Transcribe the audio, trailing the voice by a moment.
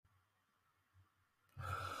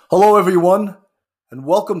Hello, everyone, and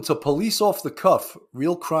welcome to Police Off the Cuff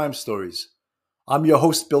Real Crime Stories. I'm your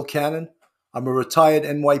host, Bill Cannon. I'm a retired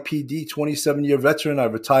NYPD 27-year veteran. I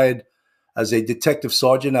retired as a detective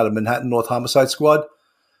sergeant out of Manhattan North Homicide Squad.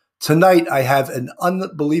 Tonight, I have an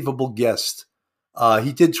unbelievable guest.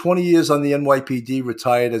 He did 20 years on the NYPD,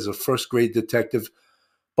 retired as a first grade detective.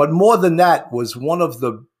 But more than that, was one of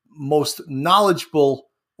the most knowledgeable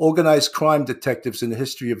organized crime detectives in the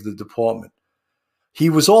history of the department. He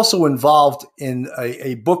was also involved in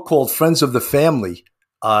a book called Friends of the Family,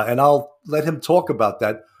 and I'll let him talk about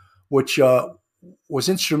that, which was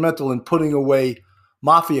instrumental in putting away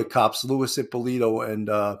mafia cops Louis Ippolito and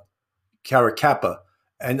Caracappa.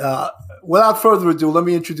 And without further ado, let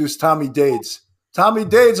me introduce Tommy Dades. Tommy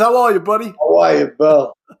Dades, how are you, buddy? How are you,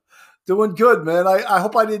 Bill? Doing good, man. I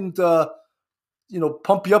hope I didn't,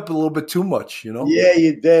 pump you up a little bit too much, Yeah,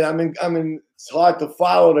 you did. It's hard to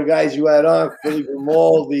follow the guys you had on. Philly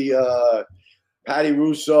Grimaldi, Patty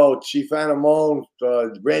Russo, Chief Anamone,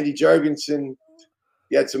 Randy Jurgensen.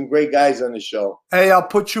 You had some great guys on the show. Hey, I'll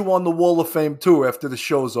put you on the Wall of Fame, too, after the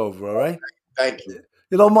show's over, all right? Thank you.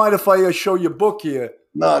 You don't mind if I show your book here?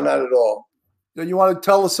 No, not at all. You want to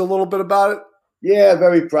tell us a little bit about it? Yeah,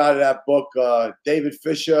 very proud of that book. David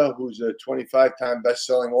Fisher, who's a 25-time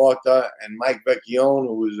best-selling author, and Mike Vecchione,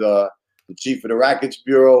 who was the chief of the Rackets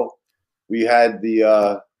Bureau. We had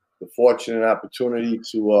the fortunate opportunity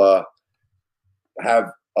to have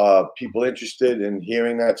people interested in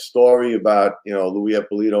hearing that story about, Louis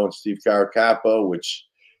Ippolito and Steve Caracappa, which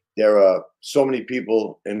there are so many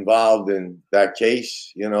people involved in that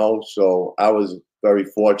case, So I was very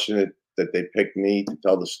fortunate that they picked me to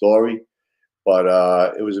tell the story. But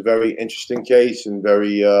it was a very interesting case and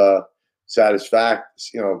very a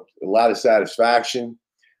lot of satisfaction.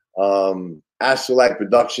 Astrolite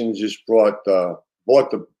Productions just bought the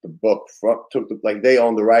book, they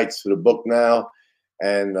own the rights to the book now,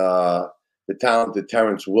 and the talented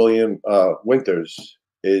Terrence Winters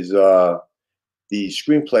is the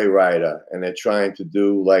screenplay writer, and they're trying to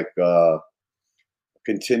do a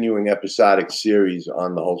continuing episodic series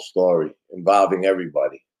on the whole story involving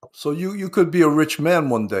everybody. So you could be a rich man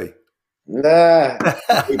one day. Nah.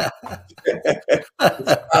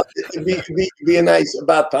 It'd be a nice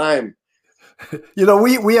about time.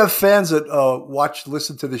 We have fans that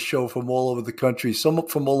listen to the show from all over the country, some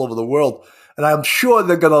from all over the world, and I'm sure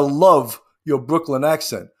they're going to love your Brooklyn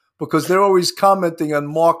accent because they're always commenting on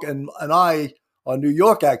Mark and I on New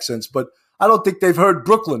York accents, but I don't think they've heard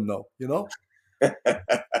Brooklyn, though,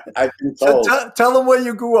 I've been told. So tell them where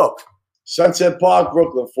you grew up. Sunset Park,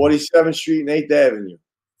 Brooklyn, 47th Street and 8th Avenue.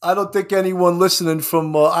 I don't think anyone listening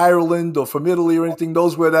from Ireland or from Italy or anything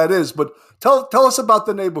knows where that is, but tell us about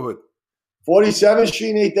the neighborhood. 47th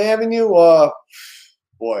Street and 8th Avenue,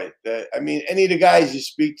 any of the guys you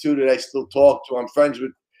speak to that I still talk to, I'm friends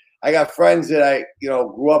with. I got friends that I,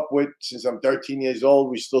 grew up with since I'm 13 years old.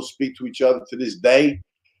 We still speak to each other to this day.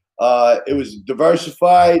 It was a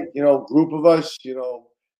diversified, group of us,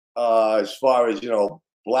 as far as,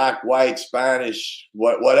 Black, white, Spanish,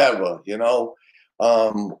 whatever,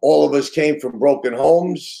 all of us came from broken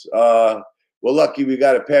homes. We're lucky we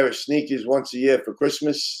got a pair of sneakers once a year for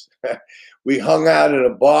Christmas. We hung out at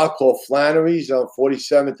a bar called Flannery's on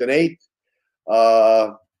 47th and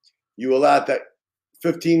 8th. You allowed that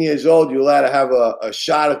 15 years old, you allowed to have a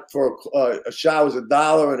shot for a shot was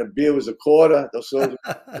 $1 and a beer was $0.25. Those were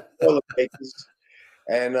toilet papers.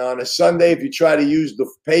 And on a Sunday, if you try to use the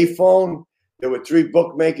payphone, there were 3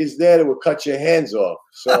 bookmakers there that would cut your hands off.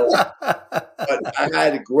 So but I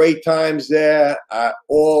had great times there.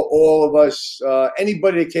 All of us,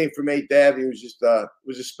 anybody that came from 8th Avenue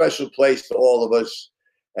was a special place to all of us.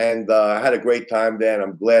 And I had a great time there, and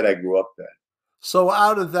I'm glad I grew up there. So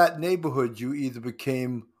out of that neighborhood, you either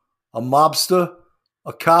became a mobster,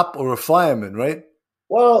 a cop, or a fireman, right?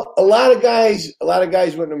 Well, a lot of guys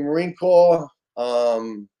went in the Marine Corps.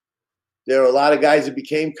 There are a lot of guys that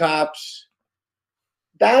became cops.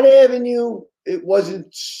 That avenue, it wasn't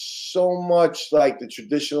so much like the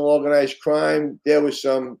traditional organized crime. There was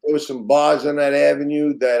some bars on that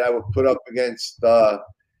avenue that I would put up against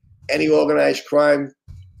any organized crime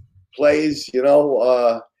plays.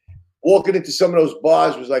 Walking into some of those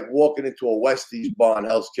bars was like walking into a Westies bar in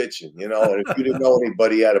Hell's Kitchen. And if you didn't know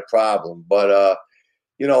anybody, you had a problem. But a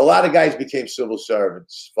lot of guys became civil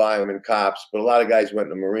servants, firemen, cops, but a lot of guys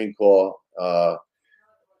went in the Marine Corps.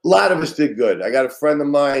 A lot of us did good. I got a friend of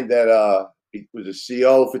mine that he was a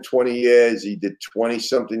CO for 20 years. He did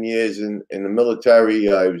 20-something years in the military. He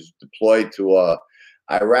was deployed to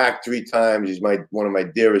Iraq 3 times. He's one of my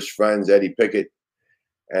dearest friends, Eddie Pickett.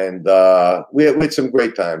 And we had some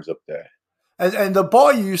great times up there. And the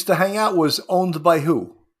bar you used to hang out was owned by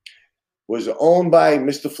who? Was owned by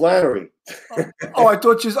Mr. Flannery. Oh, I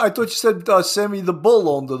thought you said Sammy the Bull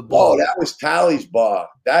owned the bar. Oh, that was Tally's bar.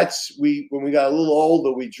 When we got a little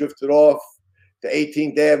older, we drifted off to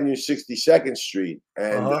 18th Avenue, 62nd Street,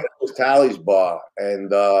 and that was Tally's bar. And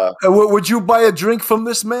would you buy a drink from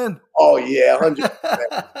this man? Oh yeah,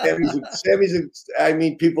 100%. I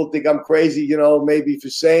mean, people think I'm crazy, maybe for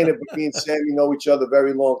saying it, but me and Sammy know each other a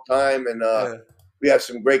very long time, and we have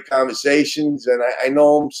some great conversations. And I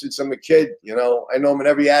know him since I'm a kid. I know him in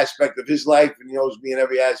every aspect of his life, and he knows me in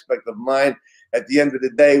every aspect of mine. At the end of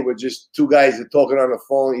the day, we're just two guys that are talking on the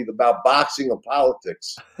phone either about boxing or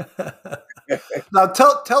politics. Now,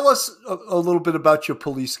 tell us a little bit about your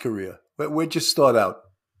police career. Where'd you start out?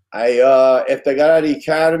 After I got out of the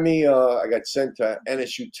academy, I got sent to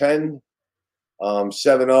NSU 10, 7-0,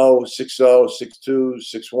 6-0, 6-2,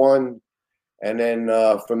 6-1. And then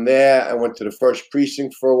from there, I went to the 1st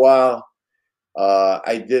Precinct for a while.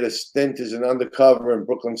 I did a stint as an undercover in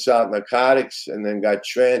Brooklyn South Narcotics, and then got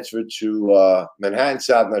transferred to Manhattan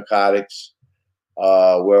South Narcotics,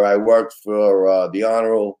 where I worked for the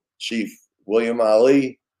Honorable Chief William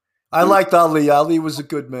Ali. I liked Ali. Ali was a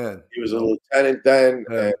good man. He was a lieutenant then,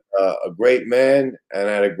 and a great man, and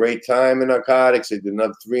I had a great time in narcotics. I did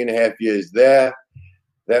another 3.5 years there.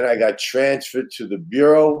 Then I got transferred to the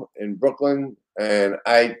Bureau in Brooklyn, and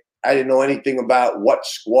I didn't know anything about what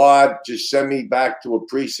squad. Just send me back to a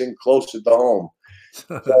precinct closer to home.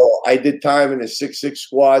 So I did time in the 6-6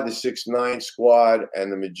 squad, the 6-9 squad,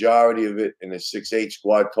 and the majority of it in the 6-8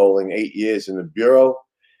 squad, totaling 8 years in the Bureau.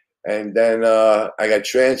 And then I got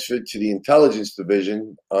transferred to the intelligence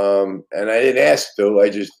division, and I didn't ask to. I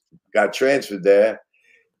just got transferred there.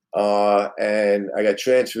 And I got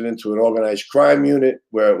transferred into an organized crime unit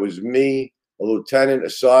where it was me, a lieutenant, a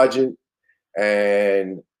sergeant,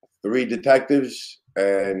 and 3 detectives.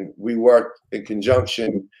 And we worked in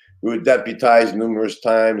conjunction. We were deputized numerous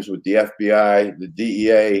times with the FBI, the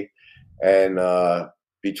DEA, and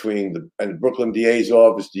between the Brooklyn DA's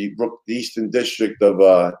office, the Eastern District of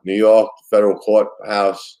New York, the federal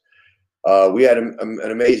courthouse. We had an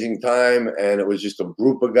amazing time, and it was just a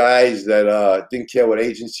group of guys that didn't care what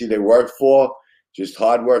agency they worked for, just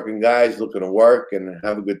hardworking guys looking to work and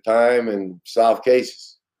have a good time and solve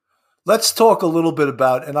cases. Let's talk a little bit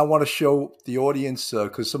about, and I want to show the audience,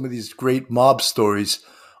 because some of these great mob stories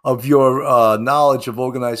of your knowledge of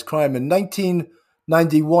organized crime. In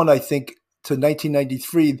 1991, I think, to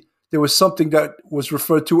 1993, there was something that was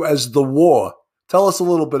referred to as the war. Tell us a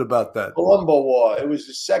little bit about that. Colombo War. It was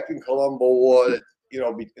the second Colombo War,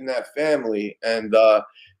 in that family. And that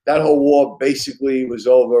whole war basically was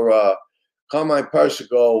over. Carmine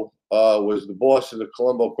Persico was the boss of the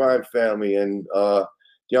Colombo crime family. And the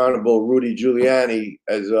Honorable Rudy Giuliani,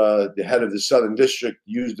 as the head of the Southern District,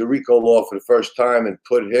 used the RICO law for the first time and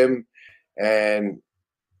put him and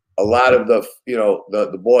a lot of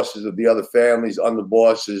the bosses of the other families,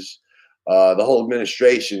 underbosses, the whole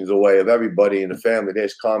administration is away of everybody in the family.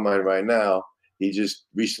 There's Carmine right now. He just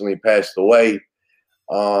recently passed away.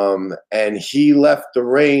 And he left the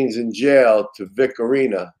reins in jail to Vic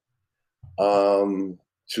Arena to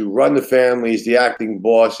run the family as the acting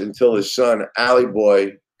boss until his son, Alley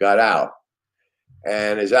Boy, got out.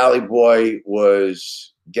 And as Alley Boy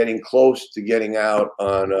was getting close to getting out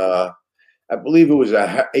on I believe it was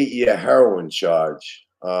a 8-year heroin charge.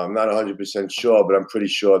 I'm not 100% sure, but I'm pretty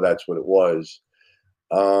sure that's what it was.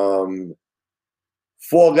 4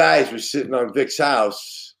 guys were sitting on Vic's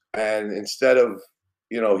house, and instead of,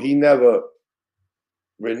 he never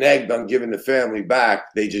reneged on giving the family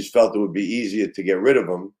back. They just felt it would be easier to get rid of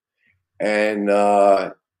him. And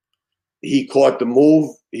he caught the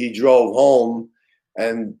move. He drove home,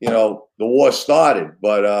 and, the war started.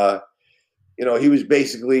 But, he was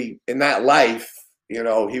basically in that life, he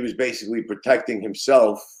was basically protecting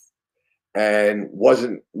himself and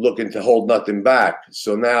wasn't looking to hold nothing back.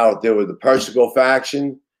 So now there was the Persico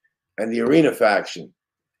faction and the Arena faction.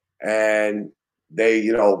 And they,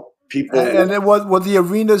 people. And it were the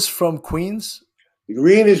Arenas from Queens? The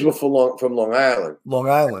Arenas were from Long Island. Long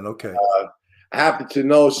Island, okay. I happen to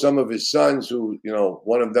know some of his sons who,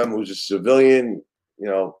 one of them was a civilian,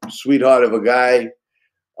 sweetheart of a guy.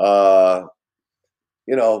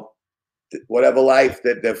 Whatever life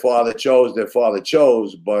that their father chose,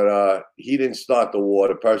 but he didn't start the war.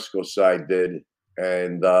 The Persico side did.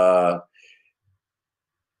 And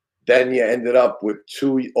then you ended up with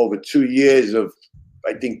over 2 years of,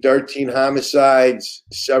 I think, 13 homicides,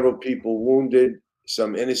 several people wounded,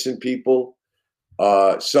 some innocent people.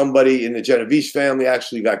 Somebody in the Genovese family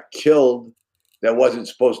actually got killed that wasn't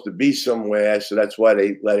supposed to be somewhere, so that's why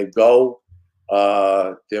they let it go.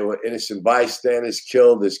 There were innocent bystanders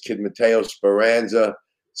killed. This kid, Matteo Speranza,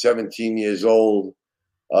 17 years old.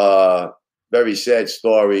 Very sad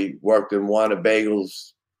story. Worked in Juana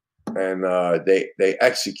Bagels, and they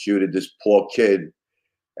executed this poor kid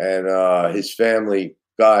and his family.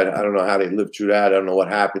 God, I don't know how they lived through that. I don't know what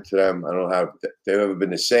happened to them. I don't know how they've ever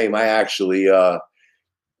been the same. I actually,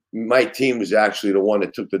 my team was actually the one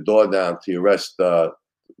that took the door down to arrest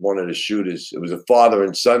one of the shooters. It was a father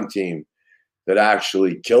and son team that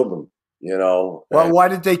actually killed him. You know. Well, why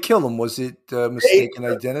did they kill him? Was it mistaken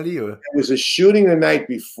identity, or it was a shooting the night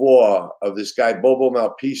before of this guy Bobo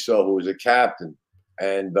Malpiso, who was a captain,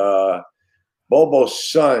 and Bobo's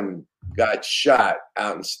son got shot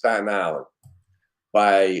out in Staten Island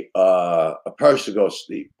by a Persico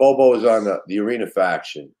thief. Bobo was on the Arena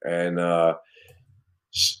faction, and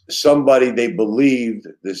somebody they believed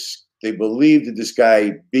that this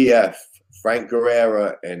guy BF Frank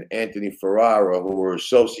Guerrera and Anthony Ferrara, who were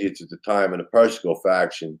associates at the time in the Persico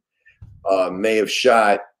faction, may have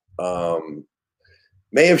shot, or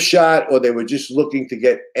they were just looking to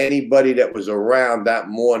get anybody that was around that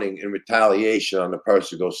morning in retaliation on the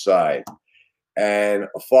Persico side. And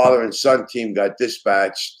a father and son team got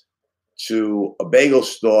dispatched to a bagel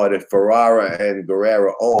store that Ferrara and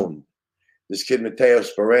Guerrera owned. This kid, Matteo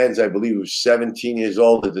Speranza, I believe, was 17 years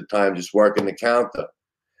old at the time, just working the counter.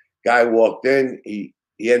 Guy walked in. He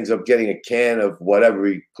ends up getting a can of whatever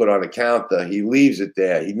he put on the counter. He leaves it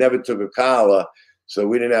there. He never took a collar, so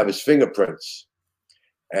we didn't have his fingerprints.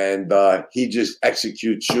 And he just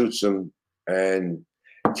shoots him, and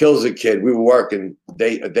kills a kid. We were working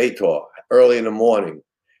a day tour early in the morning.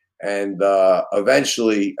 And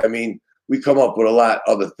eventually, I mean, we come up with a lot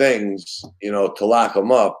of other things, you know, to lock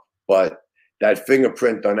him up. But that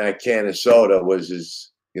fingerprint on that can of soda was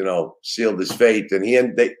his, you know, sealed his fate. And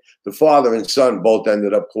the father and son both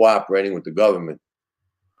ended up cooperating with the government.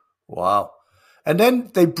 Wow. And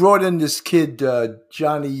then they brought in this kid,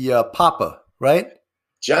 Johnny Papa, right?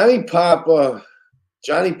 Johnny Papa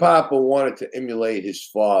wanted to emulate his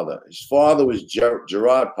father. His father was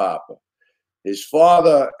Gerard Papa. His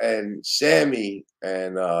father and Sammy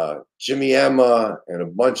and Jimmy Emma and a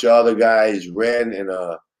bunch of other guys ran in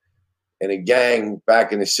a gang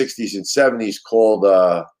back in the 60s and 70s called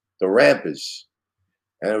the Rampers.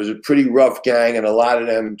 And it was a pretty rough gang, and a lot of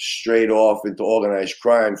them strayed off into organized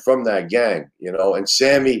crime from that gang, you know. And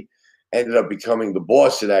Sammy ended up becoming the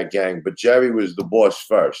boss of that gang, but Jerry was the boss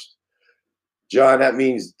first. John, that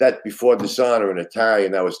means that before dishonor in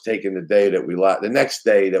Italian, that was taken the next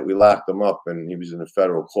day that we locked him up, and he was in the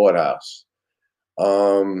federal courthouse.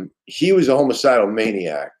 He was a homicidal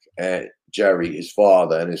maniac, and Jerry, his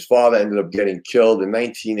father, and his father ended up getting killed in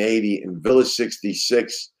 1980 in Villa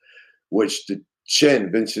 66, which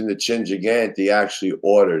Vincent the Chin Gigante actually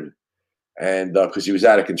ordered, and because he was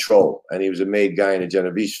out of control, and he was a made guy in the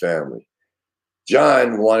Genovese family.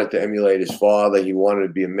 John wanted to emulate his father. He wanted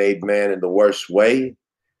to be a made man in the worst way,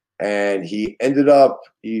 and he ended up,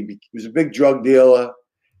 he was a big drug dealer,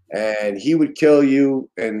 and he would kill you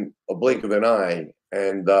in a blink of an eye.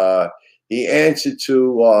 And he answered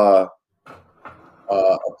to a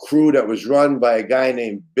crew that was run by a guy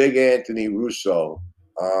named Big Anthony Russo,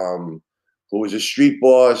 who was a street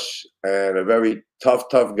boss and a very tough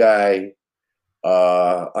guy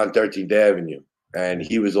on 13th Avenue. And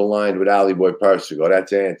he was aligned with Ali Boy Persico.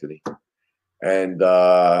 That's Anthony. And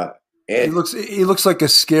he looks like a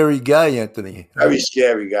scary guy, Anthony. Very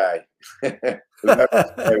scary guy. Very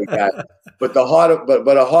scary guy. But the heart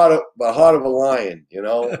of a lion, you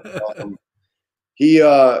know.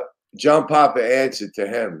 John Papa answered to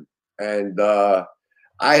him, and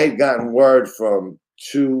I had gotten word from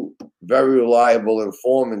two very reliable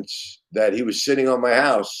informants that he was sitting on my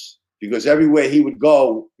house, because everywhere he would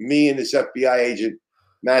go, me and this FBI agent,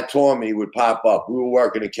 Matt Tormey, would pop up. We were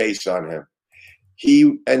working a case on him.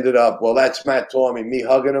 He ended up, well, that's Matt Tormey, me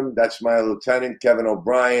hugging him. That's my lieutenant, Kevin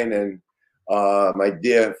O'Brien, and my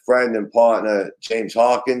dear friend and partner, James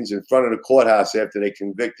Hawkins, in front of the courthouse after they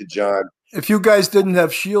convicted John. If you guys didn't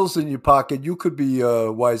have shields in your pocket, you could be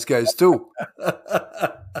wise guys too.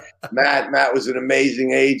 Matt was an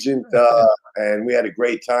amazing agent, and we had a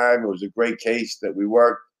great time. It was a great case that we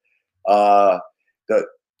worked.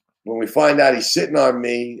 When we find out he's sitting on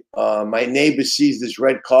me, my neighbor sees this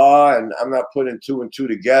red car, and I'm not putting two and two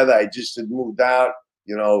together. I just had moved out,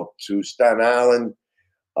 you know, to Staten Island,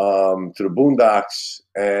 to the boondocks,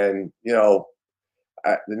 and you know,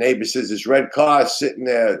 the neighbor says this red car is sitting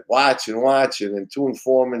there watching, and two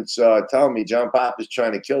informants tell me John Papa's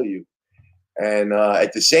trying to kill you. And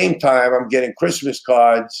at the same time, I'm getting Christmas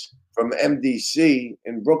cards from MDC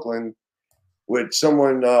in Brooklyn with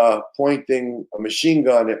someone pointing a machine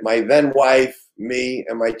gun at my then wife, me,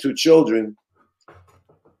 and my 2 children.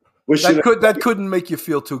 That couldn't make you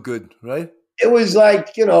feel too good, right? It was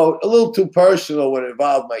like, a little too personal when it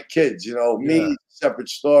involved my kids. Me, separate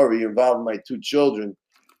story, involving my 2 children.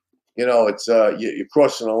 It's you're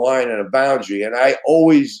crossing a line and a boundary. And I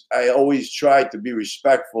always tried to be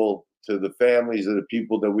respectful to the families of the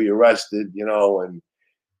people that we arrested, and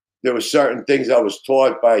there were certain things I was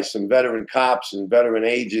taught by some veteran cops and veteran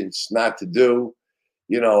agents not to do,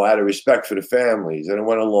 out of respect for the families. And it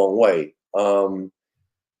went a long way.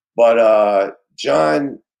 But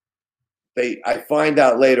John, I find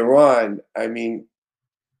out later on,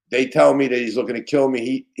 they tell me that he's looking to kill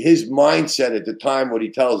me. His mindset at the time, what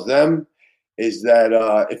he tells them, is that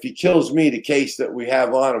if he kills me, the case that we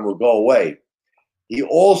have on him will go away. They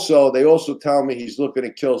also tell me he's looking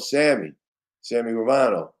to kill Sammy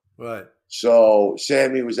Gravano. Right. So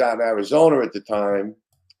Sammy was out in Arizona at the time,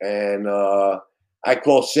 and I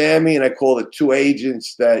call Sammy, and I call the 2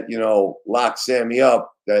 agents that locked Sammy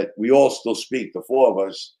up. That we all still speak, the 4 of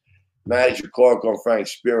us. Matty Jacorko and Frank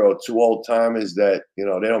Spiro, 2 old timers that they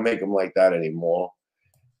don't make them like that anymore,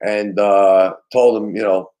 and told them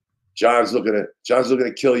John's looking to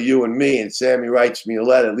kill you and me. And Sammy writes me a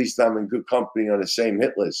letter. At least I'm in good company on the same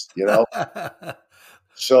hit list,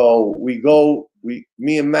 So me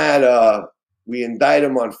and Matt, we indict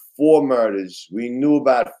him on 4 murders. We knew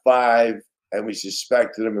about 5, and we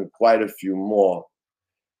suspected him in quite a few more.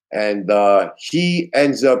 And he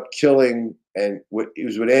ends up killing. And he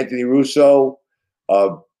was with Anthony Russo,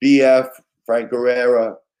 BF, Frank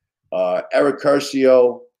Guerrera, Eric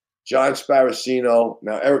Curcio, John Sparacino.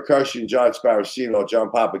 Now, Eric Curcio and John Sparacino,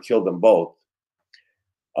 John Papa killed them both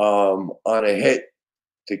on a hit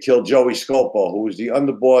to kill Joey Scopo, who was the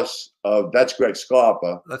underboss of, that's Greg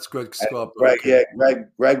Scarpa. That's Greg Scarpa. Greg, okay. Yeah,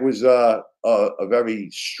 Greg was a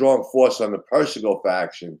very strong force on the Persico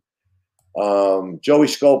faction. Joey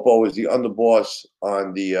Scopo was the underboss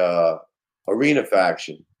on the Arena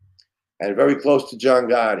faction, and very close to John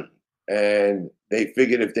Gotti. And they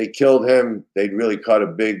figured if they killed him, they'd really cut a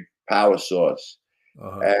big power source.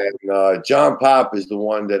 Uh-huh. And John Pop is the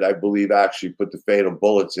one that I believe actually put the fatal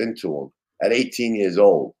bullets into him at 18 years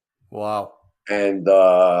old. Wow. And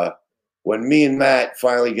when me and Matt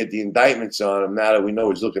finally get the indictments on him, now that we know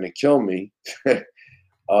he's looking to kill me, we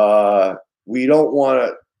don't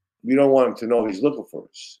want him to know he's looking for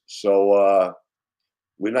us. So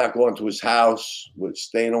we're not going to his house. We're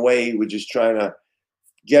staying away. We're just trying to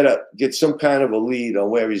get some kind of a lead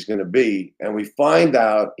on where he's going to be. And we find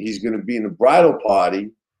out he's going to be in the bridal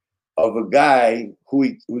party of a guy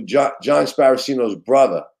who John Sparacino's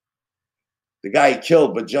brother. The guy he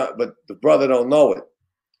killed, but the brother don't know it.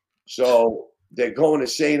 So they're going to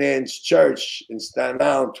St. Anne's Church in Staten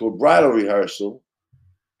Island to a bridal rehearsal.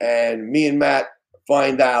 And me and Matt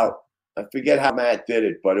find out, I forget how Matt did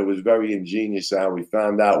it, but it was very ingenious how we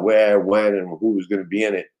found out where, when, and who was going to be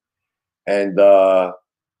in it. And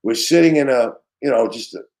we're sitting in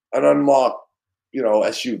just an unmarked,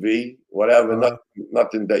 SUV, whatever,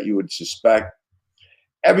 nothing that you would suspect.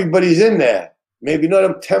 Everybody's in there. Maybe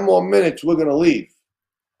another 10 more minutes, we're going to leave.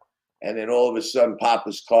 And then all of a sudden,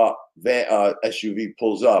 Papa's car, SUV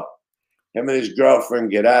pulls up. Him and his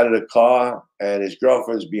girlfriend get out of the car, and his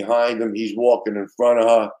girlfriend's behind him. He's walking in front of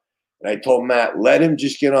her. And I told Matt, let him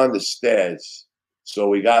just get on the stairs. So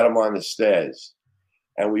we got him on the stairs.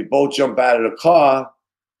 And we both jump out of the car,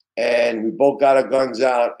 and we both got our guns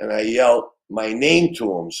out, and I yelled my name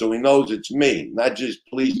to him so he knows it's me, not just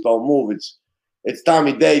please don't move. It's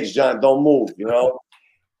Tommy Dage, John, don't move,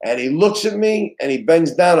 And he looks at me, and he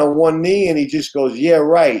bends down on one knee, and he just goes, yeah,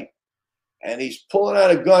 right. And he's pulling out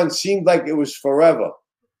a gun, seemed like it was forever.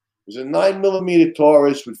 It was a 9mm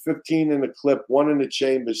Taurus with 15 in the clip, 1 in the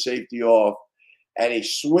chamber, safety off. And he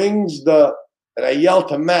swings and I yell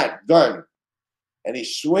to Matt, gun. And he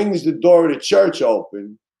swings the door of the church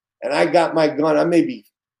open. And I got my gun, I'm maybe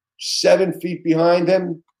 7 feet behind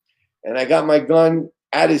him. And I got my gun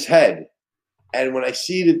at his head. And when I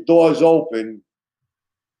see the doors open,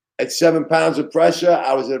 at 7 pounds of pressure,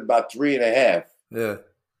 I was at about 3.5. Yeah.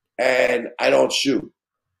 And I don't shoot.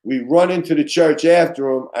 We run into the church after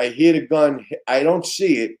him. I hear the gun. I don't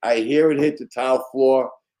see it. I hear it hit the tile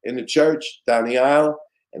floor in the church down the aisle,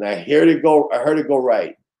 and I heard it go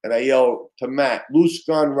right. And I yell to Matt, loose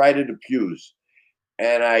gun right at the pews.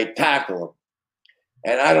 And I tackle him.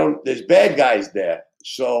 And there's bad guys there.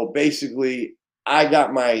 So basically, I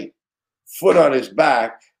got my foot on his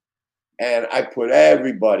back, and I put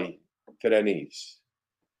everybody to their knees.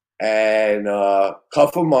 And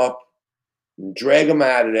cuff him up, and drag him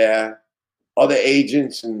out of there. Other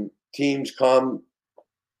agents and teams come,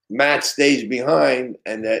 Matt stays behind,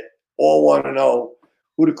 and that all want to know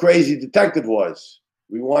who the crazy detective was.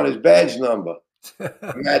 We want his badge number.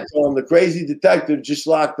 Matt told him the crazy detective just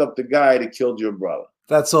locked up the guy that killed your brother.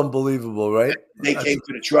 That's unbelievable, right? They came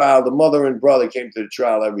to the trial. The mother and brother came to the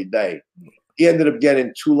trial every day. He ended up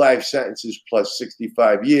getting 2 life sentences plus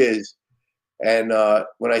 65 years. And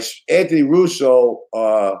Anthony Russo,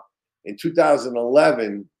 in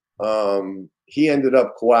 2011, he ended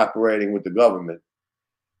up cooperating with the government.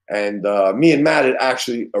 And me and Matt had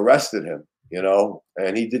actually arrested him,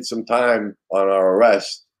 and he did some time on our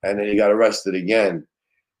arrest, and then he got arrested again.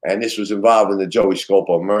 And this was involved in the Joey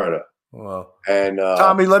Scopo murder. Wow. And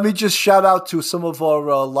Tommy, let me just shout out to some of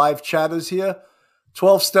our live chatters here.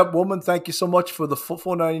 12-Step Woman, thank you so much for the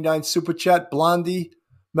 $4.99 super chat. Blondie,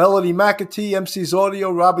 Melody McAtee, MC's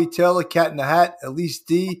Audio, Robbie Taylor, Cat in the Hat, Elise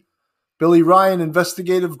D, Billy Ryan,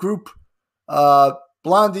 Investigative Group,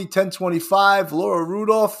 Blondie 1025, Laura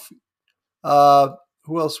Rudolph.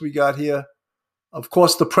 Who else we got here? Of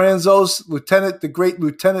course, the Pranzos, the great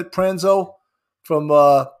Lieutenant Pranzo from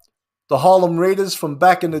the Harlem Raiders from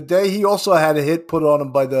back in the day. He also had a hit put on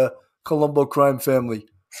him by the Colombo crime family.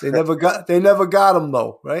 They never got him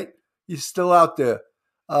though, right? He's still out there.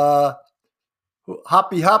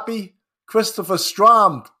 Hoppy, Christopher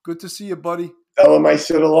Strom. Good to see you, buddy. Tell him I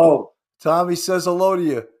said hello. Tommy says hello to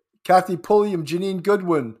you. Kathy Pulliam, Janine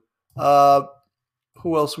Goodwin.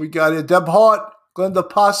 Who else we got here? Deb Hart, Glenda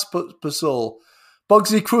Pospisil.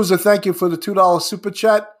 Bugsy Cruiser, thank you for the $2 super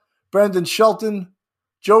chat. Brandon Shelton.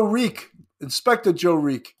 Joe Reek, Inspector Joe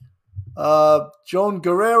Reek. Joan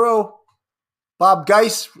Guerrero. Bob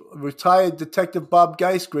Geis, retired detective Bob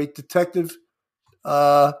Geis, great detective.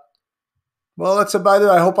 Well, that's about it.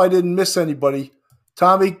 I hope I didn't miss anybody.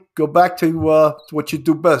 Tommy, go back to what you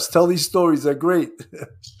do best. Tell these stories. They're great.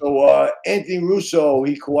 So Anthony Russo,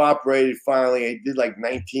 he cooperated finally. He did like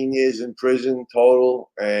 19 years in prison total.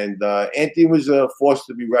 And Anthony was a force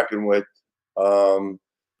to be reckoned with.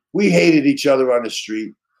 We hated each other on the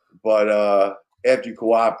street. But after he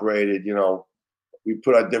cooperated, we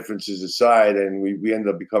put our differences aside and we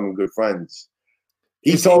ended up becoming good friends.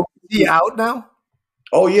 Is he out now?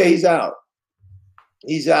 Oh, yeah, he's out.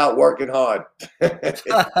 He's out working hard.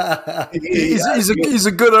 he's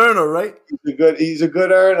a good earner, right? He's a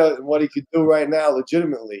good earner in what he could do right now,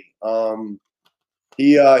 legitimately.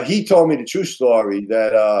 He told me the true story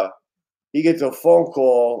that he gets a phone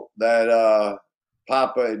call that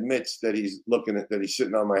Papa admits that he's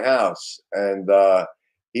sitting on my house, and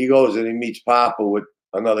he goes and he meets Papa with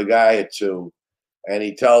another guy or two. And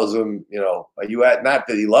he tells him, are you at, not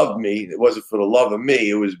that he loved me. It wasn't for the love of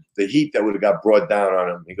me. It was the heat that would have got brought down on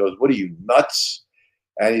him. He goes, what are you, nuts?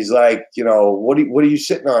 And he's like, what are you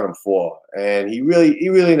sitting on him for? And he really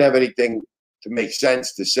didn't have anything to make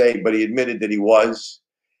sense to say, but he admitted that he was.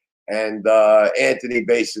 And Anthony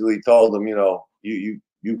basically told him, you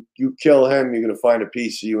kill him, you're going to find a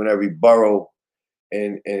piece of you in every borough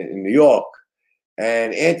in New York.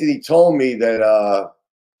 And Anthony told me that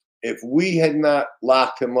if we had not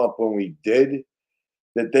locked him up when we did,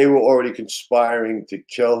 that they were already conspiring to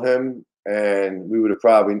kill him, and we would have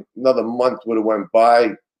probably, another month would have went by.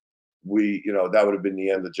 That would have been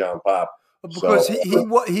the end of John Pop. Because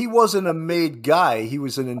he wasn't a made guy; he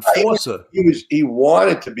was an enforcer. He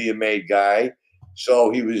wanted to be a made guy,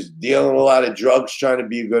 so he was dealing a lot of drugs, trying to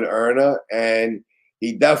be a good earner, and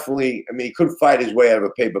he definitely. I mean, he couldn't fight his way out of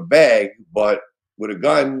a paper bag, but with a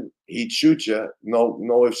gun, he'd shoot you.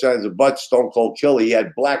 No ifs, ands, or buts. Stone cold killer. He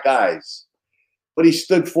had black eyes, but he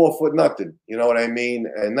stood 4 foot nothing. You know what I mean?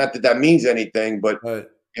 And not that means anything, but right.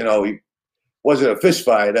 He wasn't a fist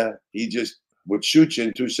fighter. He just would shoot you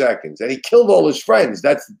in 2 seconds, and he killed all his friends.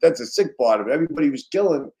 That's a sick part of it. Everybody he was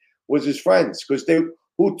killing was his friends, because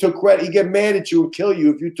who took credit. He'd get mad at you and kill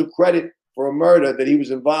you if you took credit for a murder that he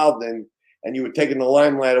was involved in, and you were taking the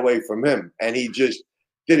limelight away from him. And he just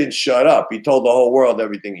didn't shut up. He told the whole world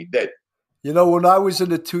everything he did. When I was in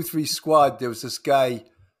the 2-3 squad, there was this guy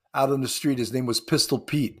out on the street. His name was Pistol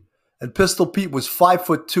Pete. And Pistol Pete was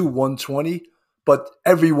 5'2", 120, but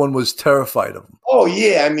everyone was terrified of him. Oh,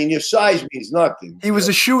 yeah. I mean, your size means nothing. He was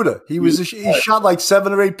a shooter. He shot like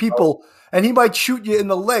 7 or 8 people, and he might shoot you in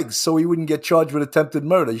the legs so he wouldn't get charged with attempted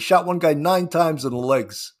murder. He shot one guy 9 times in the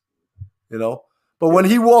legs, But when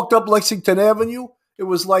he walked up Lexington Avenue, it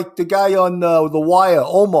was like the guy on The Wire,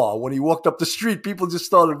 Omar, when he walked up the street, people just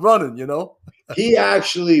started running, We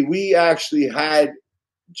actually had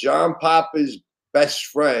John Papa's best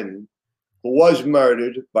friend, who was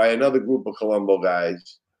murdered by another group of Colombo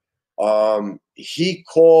guys. He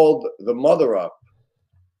called the mother up,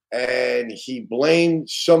 and he blamed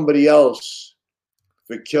somebody else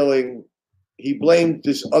for killing. He blamed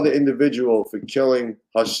this other individual for killing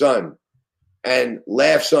her son, and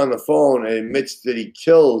laughs on the phone and admits that he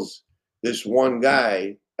kills this one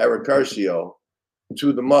guy, Eric Curcio,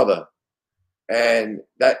 to the mother, and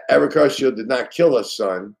that Eric Curcio did not kill her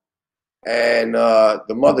son, and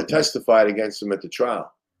the mother testified against him at the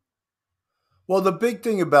trial. Well, the big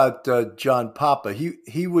thing about John Papa,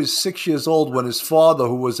 he was 6 years old when his father,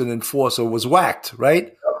 who was an enforcer, was whacked,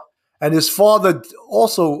 right? And his father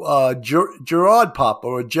also, Gerard Papa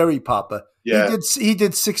or Jerry Papa, Yeah. he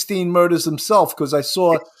did 16 murders himself, because I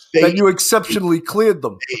saw that you exceptionally cleared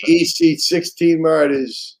them. He EC'd 16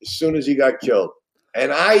 murders as soon as he got killed.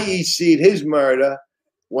 And I EC'd his murder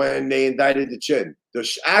when they indicted the Chin. The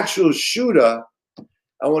actual shooter,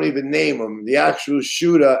 I won't even name him. The actual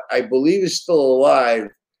shooter, I believe, is still alive,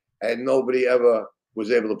 and nobody ever was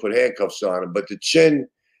able to put handcuffs on him. But the Chin,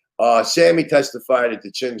 Sammy testified at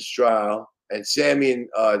the Chin's trial, and Sammy and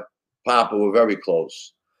Papa were very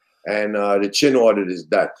close. And the Chin ordered his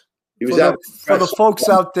death. He was for the folks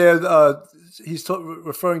out there, he's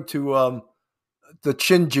referring to the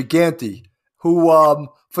Chin Gigante, who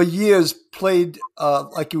for years played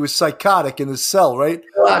like he was psychotic in his cell, right?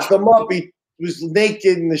 Locked him up. He was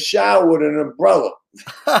naked in the shower with an umbrella.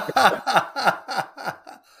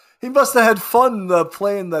 He must have had fun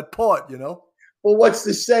playing that part, you know? Well, what's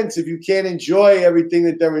the sense if you can't enjoy everything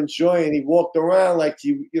that they're enjoying? He walked around like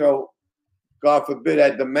he, God forbid,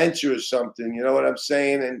 had dementia or something. You know what I'm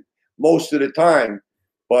saying? And most of the time.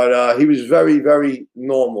 But he was very, very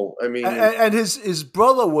normal. I mean, and his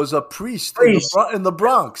brother was a priest. In the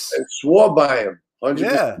Bronx, and swore by him. 100%.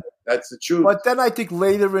 Yeah, that's the truth. But then I think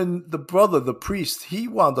later in the priest, he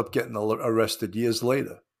wound up getting arrested years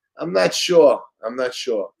later. I'm not sure.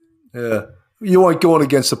 Yeah, you weren't going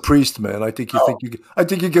against the priest, man. I think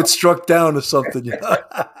you get struck down or something.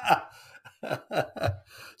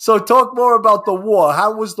 So talk more about the war.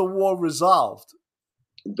 How was the war resolved?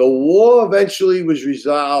 The war eventually was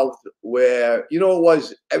resolved where,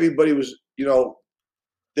 everybody was,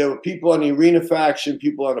 there were people on the Arena faction,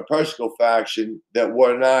 people on the Persico faction that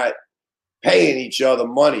were not paying each other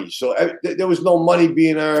money. So there was no money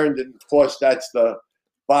being earned. And of course, that's the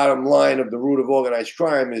bottom line of the root of organized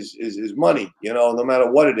crime is money. No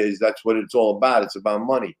matter what it is, that's what it's all about. It's about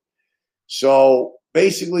money. So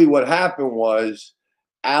basically what happened was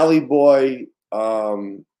Alley Boy,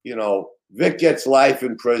 Vic gets life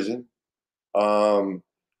in prison. A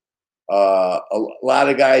lot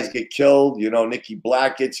of guys get killed. Nicky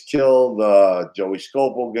Black gets killed. Joey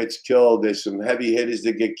Scopo gets killed. There's some heavy hitters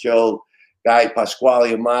that get killed. Guy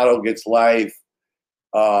Pasquale Amato gets life.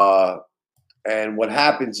 And what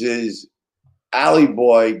happens is Alley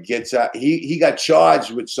Boy gets out. He got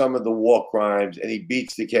charged with some of the war crimes, and he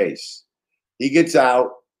beats the case. He gets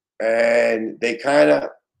out, and they kind of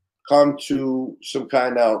come to some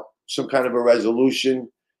kind of a resolution,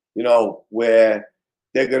 where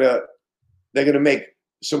they're gonna make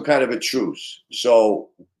some kind of a truce. So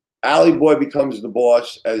Alley Boy becomes the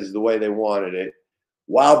boss as the way they wanted it.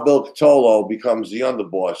 Wild Bill Catolo becomes the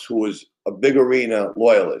underboss, who was a Big Arena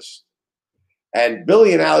loyalist. And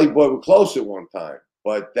Billy and Alley Boy were close at one time,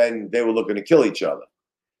 but then they were looking to kill each other.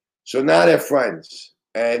 So now they're friends.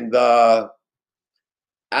 And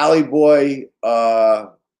Alley Boy,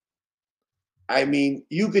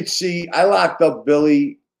 you could see, I locked up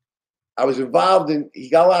Billy. I was involved he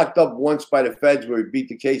got locked up once by the feds where he beat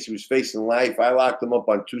the case. He was facing life. I locked him up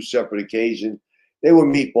on 2 separate occasions. They were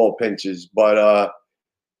meatball pinches. But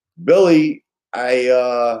Billy,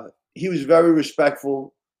 he was a very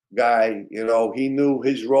respectful guy. He knew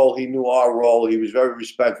his role. He knew our role. He was very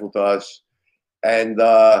respectful to us. And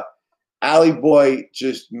Alley Boy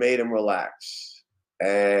just made him relax.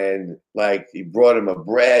 And he brought him a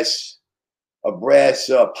brass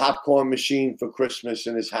popcorn machine for Christmas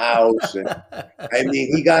in his house. And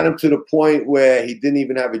he got him to the point where he didn't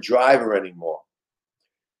even have a driver anymore.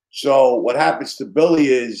 So what happens to Billy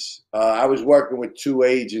is I was working with 2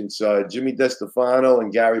 agents, Jimmy DeStefano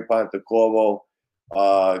and Gary Pontecorvo.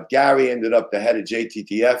 Gary ended up the head of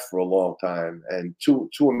JTTF for a long time, and two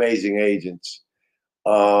amazing agents.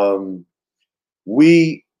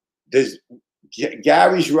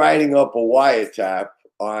 Gary's writing up a wiretap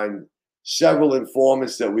on several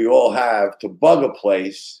informants that we all have to bug a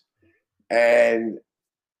place. And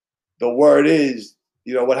the word is,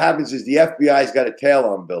 what happens is the FBI's got a tail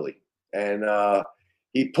on Billy. And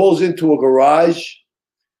he pulls into a garage,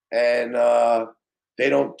 and they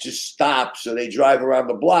don't just stop. So they drive around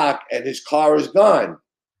the block, and his car is gone.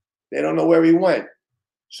 They don't know where he went.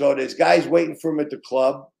 So there's guys waiting for him at the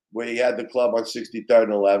club, where he had the club on 63rd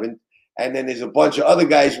and 11th. And then there's a bunch of other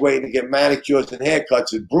guys waiting to get manicures and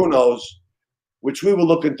haircuts at Bruno's, which we were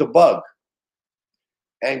looking to bug.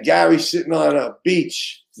 And Gary's sitting on a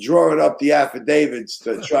beach drawing up the affidavits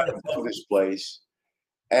to try to bug this place.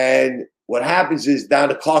 And what happens is now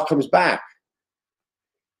the car comes back.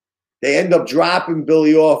 They end up dropping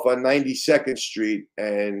Billy off on 92nd Street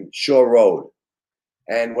and Shore Road.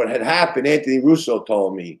 And what had happened, Anthony Russo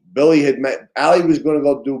told me, Billy had met, Ali was going to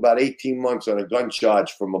go do about 18 months on a gun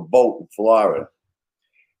charge from a boat in Florida.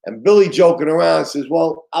 And Billy, joking around, says,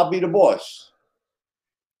 well, I'll be the boss.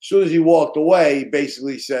 As soon as he walked away, he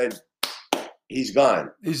basically said, he's gone.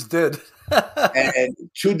 He's dead. And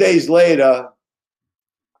 2 days later,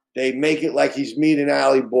 they make it like he's meeting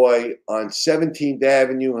Alley Boy on 17th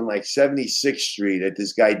Avenue and like 76th Street at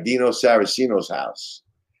this guy Dino Saraceno's house.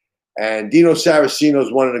 And Dino Saraceno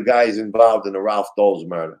is one of the guys involved in the Ralph Doles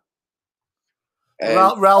murder.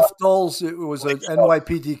 And Ralph Doles, it was an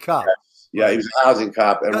NYPD cop. Yeah, he was a housing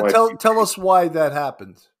cop. Tell us why that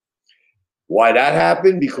happened. Why that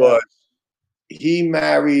happened? Because he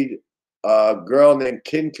married a girl named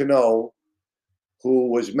Kim Cano, who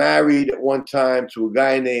was married at one time to a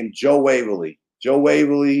guy named Joe Waverly. Joe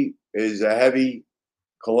Waverly is a heavy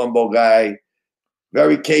Colombo guy,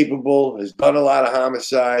 very capable, has done a lot of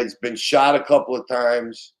homicides, been shot a couple of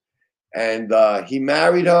times. And he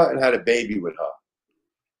married her and had a baby with her.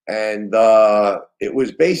 And it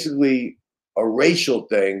was basically a racial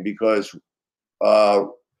thing because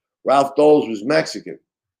Ralph Doles was Mexican.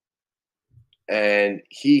 And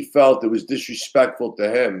he felt it was disrespectful to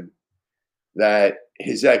him that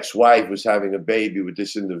his ex-wife was having a baby with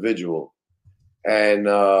this individual. And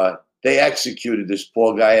they executed this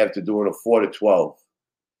poor guy after doing a 4 to 12.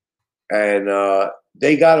 And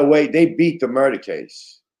they got away. They beat the murder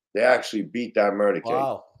case. They actually beat that murder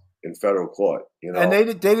case in federal court. You know? And they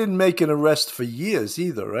didn't make an arrest for years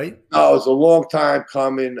either, right? No, it was a long time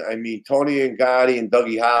coming. I mean, Tony Angotti and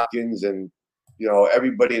Dougie Hopkins and, you know,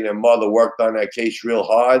 everybody and their mother worked on that case real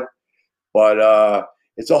hard. But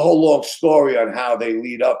it's a whole long story on how they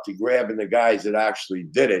lead up to grabbing the guys that actually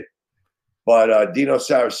did it. But Dino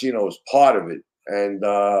Saraceno was part of it. And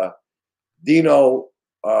Dino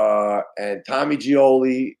and Tommy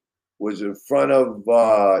Gioli was in front of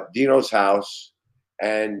Dino's house.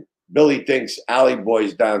 And Billy thinks Alley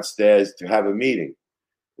Boy's downstairs to have a meeting.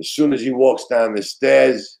 As soon as he walks down the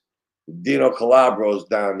stairs, Dino Calabro's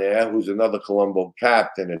down there, who's another Colombo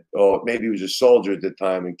captain, or maybe he was a soldier at the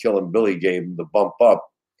time, and Killing Billy gave him the bump up.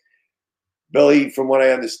 Billy, from what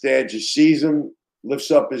I understand, just sees him, lifts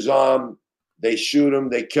up his arm, they shoot him,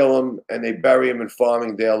 they kill him, and they bury him in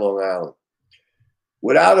Farmingdale, Long Island.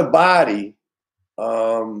 Without a body,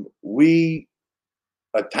 we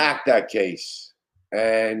attacked that case,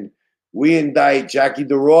 and we indict Jackie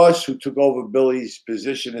DeRoss, who took over Billy's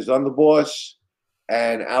position as underboss,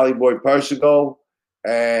 and Ali Boy Persico,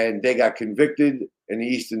 and they got convicted in the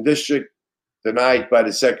Eastern District, denied by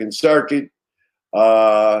the Second Circuit.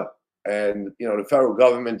 And, you know, the federal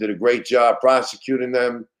government did a great job prosecuting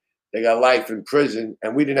them. They got life in prison,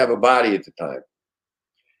 and we didn't have a body at the time.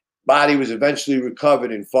 Body was eventually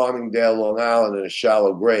recovered in Farmingdale, Long Island, in a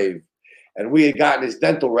shallow grave. And we had gotten his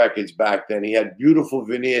dental records back then. He had beautiful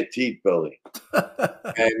veneer teeth, Billy.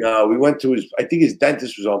 And we went to I think his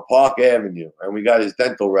dentist was on Park Avenue, and we got his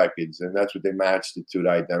dental records, and that's what they matched it to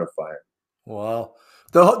identify him. Wow.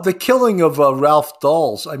 The killing of Ralph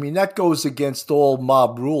Doles, I mean, that goes against all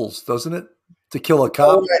mob rules, doesn't it? To kill a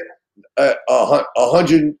cop?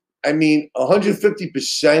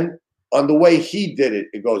 150% on the way he did it,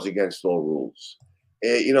 it goes against all rules.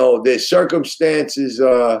 You know, there's circumstances,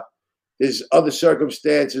 there's other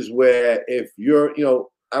circumstances where if you're, you know,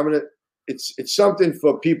 it's something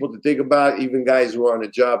for people to think about, even guys who are on the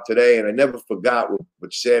job today. And I never forgot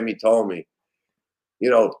what Sammy told me. You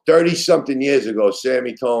know, 30-something years ago,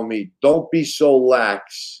 Sammy told me, don't be so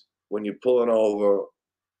lax when you're pulling over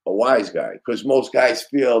a wise guy, because most guys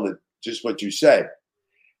feel that just what you said.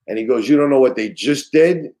 And he goes, you don't know what they just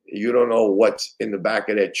did. You don't know what's in the back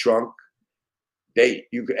of their trunk.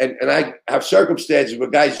 And I have circumstances where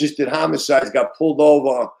guys just did homicides, got pulled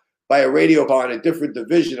over by a radio car in a different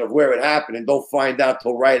division of where it happened, and don't find out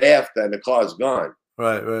till right after, and the car's gone.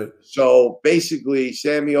 Right. So basically,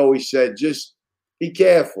 Sammy always said, just be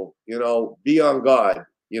careful, you know, be on guard,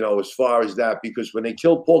 you know, as far as that, because when they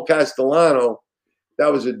killed Paul Castellano,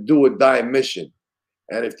 that was a do or die mission.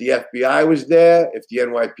 And if the FBI was there, if the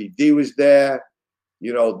NYPD was there,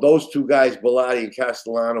 you know, those two guys, Bellotti and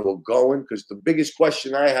Castellano, were going, because the biggest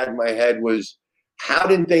question I had in my head was, how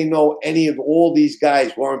didn't they know any of all these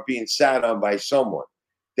guys weren't being sat on by someone?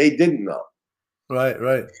 They didn't know. Right,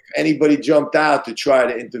 right. If anybody jumped out to try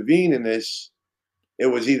to intervene in this, it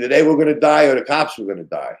was either they were going to die or the cops were going to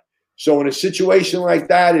die. So in a situation like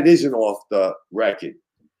that, it isn't off the record.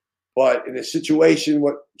 But in a situation,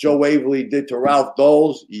 what Joe Waverly did to Ralph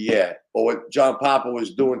Doles, yeah. Or what John Papa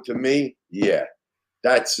was doing to me, yeah.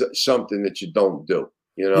 That's something that you don't do.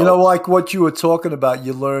 You know, like what you were talking about,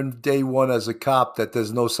 you learned day one as a cop that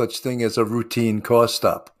there's no such thing as a routine car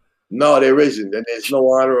stop. No, there isn't. And there's no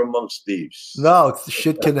honor amongst thieves. No,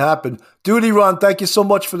 shit can happen. Duty Ron, thank you so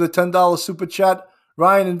much for the $10 super chat.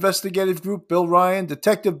 Ryan Investigative Group, Bill Ryan.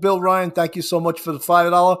 Detective Bill Ryan, thank you so much for the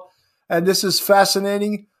 $5. And this is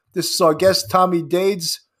fascinating. This is our guest, Tommy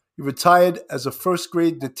Dades. He retired as a first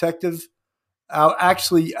grade detective, out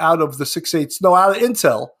of the 6/8, no, out of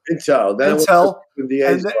Intel. Intel.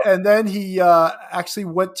 And then he actually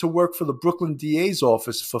went to work for the Brooklyn DA's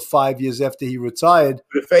office for 5 years after he retired.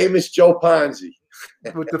 The famous Joe Ponzi.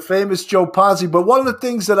 With the famous Joe Ponzi. But one of the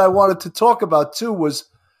things that I wanted to talk about, too, was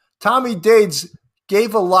Tommy Dades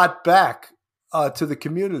gave a lot back to the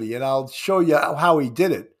community, and I'll show you how he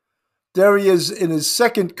did it. There he is in his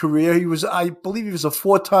second career. I believe he was a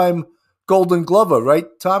 4-time Golden Glover, right,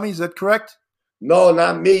 Tommy? Is that correct? No,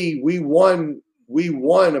 not me. We won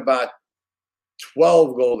about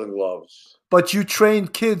 12 Golden Gloves. But you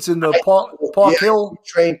trained kids in the Park Hill?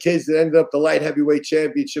 Trained kids that ended up the light heavyweight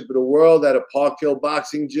championship of the world at a Park Hill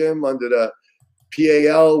boxing gym under the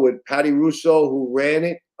PAL with Patty Russo, who ran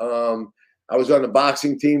it. I was on the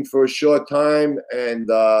boxing team for a short time, and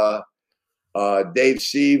Dave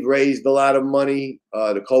Sieve raised a lot of money.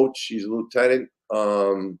 The coach, he's a lieutenant.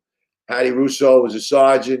 Patty Russo was a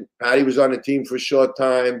sergeant. Patty was on the team for a short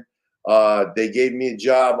time. They gave me a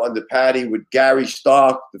job under Patty with Gary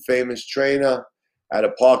Stark, the famous trainer, at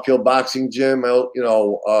a Park Hill boxing gym.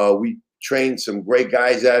 We trained some great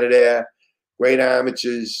guys out of there, great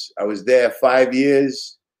amateurs. I was there 5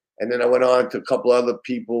 years. And then I went on to a couple other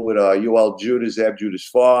people with UL Judas, Ab Judas'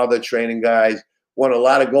 father, training guys. Won a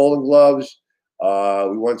lot of Golden Gloves.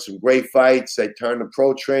 We won some great fights. I turned a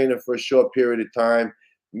pro trainer for a short period of time.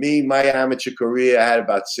 My amateur career, I had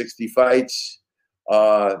about 60 fights.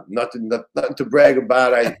 Nothing to brag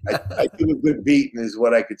about. I give a good beating, is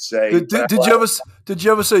what I could say. Did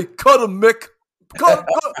you ever say, cut him, Mick? Cut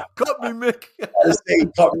me, Mick. I say,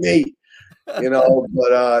 cut me. But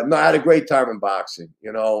no, I had a great time in boxing,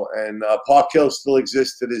 and Park Hill still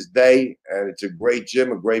exists to this day, and it's a great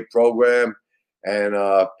gym, a great program. And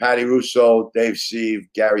Patty Russo, Dave Sieve,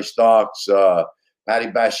 Gary Starks, Patty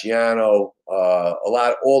Basciano,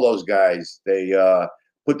 all those guys, they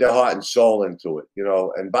put their heart and soul into it,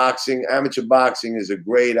 and boxing, amateur boxing is a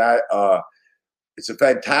great, it's a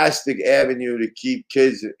fantastic avenue to keep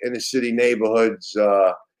kids in inner city neighborhoods,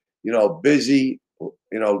 busy.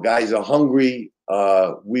 Guys are hungry.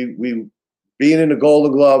 We being in the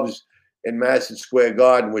Golden Gloves in Madison Square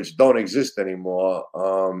Garden, which don't exist anymore,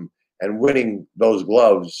 and winning those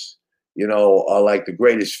gloves, are like the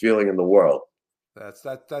greatest feeling in the world. That's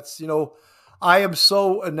I am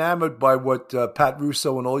so enamored by what Pat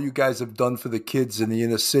Russo and all you guys have done for the kids in the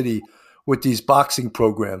inner city with these boxing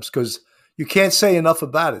programs, because you can't say enough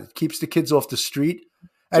about it. It keeps the kids off the street,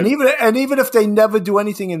 and even if they never do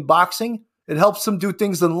anything in boxing, it helps them do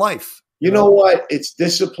things in life. You know what? It's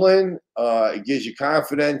discipline. It gives you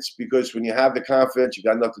confidence, because when you have the confidence, you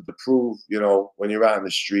got nothing to prove. When you're out in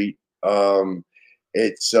the street,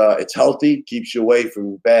 it's healthy, keeps you away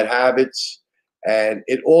from bad habits. And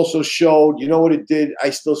it also showed, what it did? I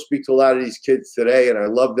still speak to a lot of these kids today, and I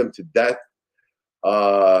love them to death.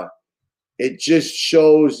 It just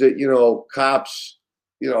shows that, cops,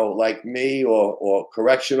 like me or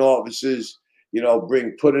correction officers,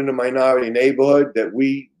 put in a minority neighborhood that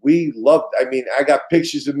we loved. I mean, I got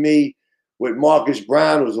pictures of me with Marcus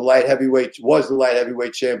Brown, who was the light heavyweight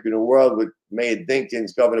champion of the world, with Mayor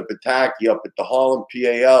Dinkins, Governor Pataki up at the Harlem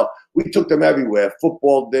PAL. We took them everywhere,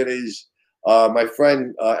 football dinners. My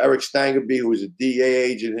friend Eric Stangerby, who was a DA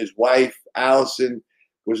agent, his wife Allison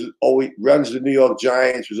runs the New York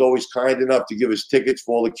Giants, was always kind enough to give us tickets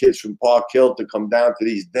for all the kids from Park Hill to come down to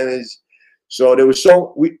these dinners.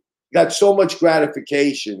 So we got so much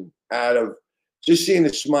gratification out of just seeing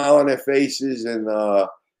the smile on their faces, and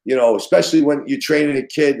especially when you're training a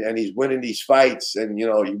kid and he's winning these fights, and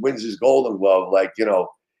he wins his Golden Glove,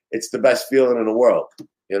 it's the best feeling in the world.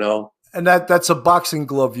 And that's a boxing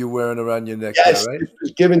glove you're wearing around your neck, yes, there, right?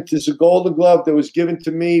 It's a Golden Glove that was given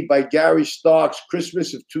to me by Gary Starks,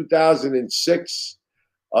 Christmas of 2006.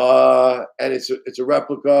 And it's a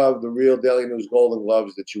replica of the real Daily News Golden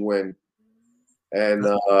Gloves that you win. And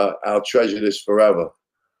I'll treasure this forever.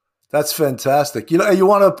 That's fantastic. You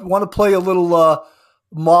want to play a little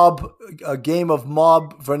a game of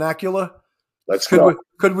mob vernacular? Let's go.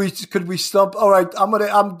 Could we stump? All right, I'm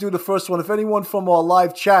gonna do the first one. If anyone from our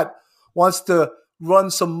live chat wants to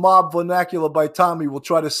run some mob vernacular by Tommy, we'll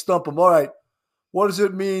try to stump him. All right, what does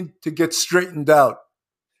it mean to get straightened out?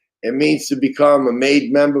 It means to become a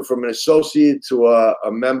made member from an associate to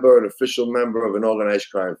a member, an official member of an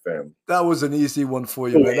organized crime family. That was an easy one for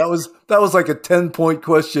you, man. That was like a 10-point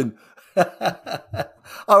question. All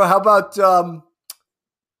right, how about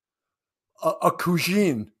a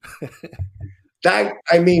cuisine?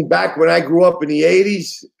 Back when I grew up in the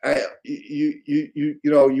 80s,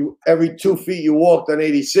 you every 2 feet you walked on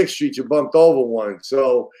 86th Street, you bumped over one.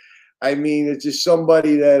 So, it's just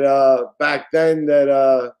somebody that back then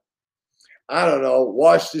that I don't know,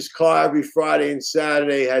 washed his car every Friday and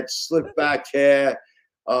Saturday, had slicked back hair,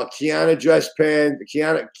 Kiana dress pants,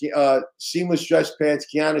 seamless dress pants,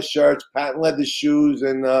 Kiana shirts, patent leather shoes,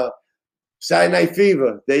 and Saturday Night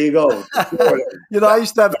Fever. There you go. I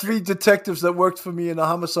used to have 3 detectives that worked for me in the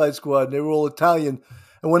homicide squad. And they were all Italian.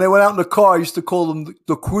 And when they went out in the car, I used to call them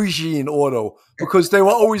the cuisine auto because they were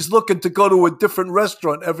always looking to go to a different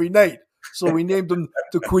restaurant every night. So we named them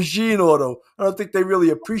the cuisine auto. I don't think they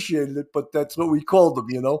really appreciated it, but that's what we called them,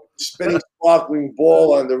 Spinning sparkling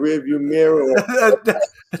ball on the rearview mirror.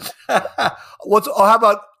 How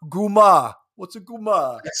about guma? What's a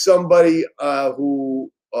guma? It's somebody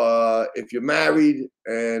who, if you're married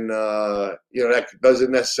and, that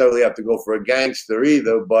doesn't necessarily have to go for a gangster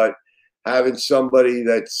either, but having somebody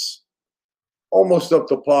that's almost up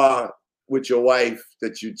to par with your wife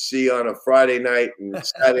that you'd see on a Friday night and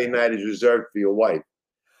Saturday night is reserved for your wife.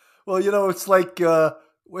 Well, it's like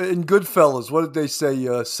in Goodfellas. What did they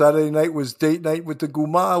say? Saturday night was date night with the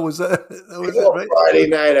guma. Was that right? Friday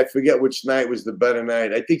night, I forget which night was the better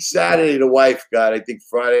night. I think Saturday the wife got. I think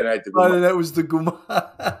Friday night the guma. Friday night was the guma.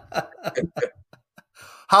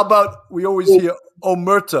 How about we always hear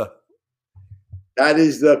omerta? That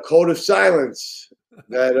is the code of silence.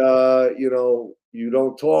 That you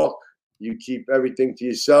don't talk. You keep everything to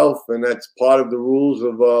yourself, and that's part of the rules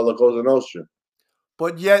of La Cosa Nostra.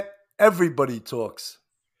 But yet, everybody talks.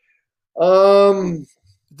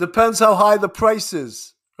 Depends how high the price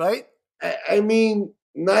is, right?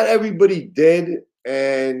 Not everybody did,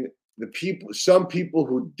 and some people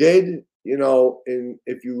who did, and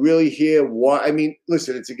if you really hear why,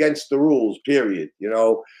 listen, it's against the rules, period,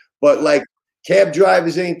 but like cab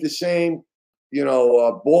drivers ain't the same.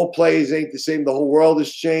 Ball players ain't the same. The whole world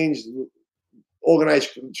has changed.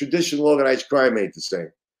 Traditional organized crime ain't the same.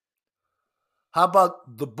 How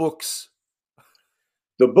about the books?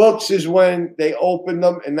 The books is when they opened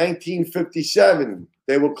them in 1957.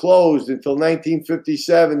 They were closed until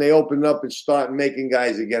 1957. They opened up and started making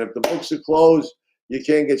guys again. If the books are closed, you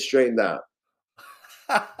can't get straightened out.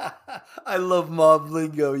 I love mob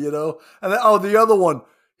lingo, And the other one.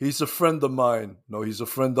 He's a friend of mine. No, he's a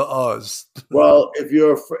friend of ours. Well, if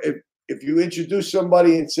you introduce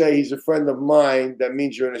somebody and say he's a friend of mine, that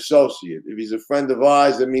means you're an associate. If he's a friend of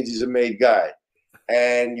ours, that means he's a made guy.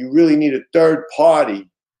 And you really need a third party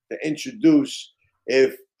to introduce.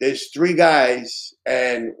 If there's 3 guys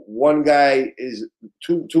and one guy is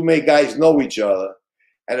two made guys know each other,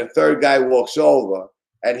 and a third guy walks over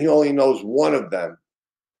and he only knows one of them,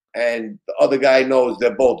 and the other guy knows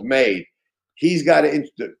they're both made.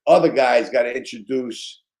 The other guy's got to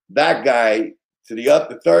introduce that guy to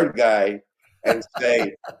the third guy and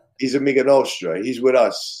say he's a Miga Nostra. He's with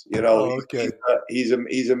us. Okay. He's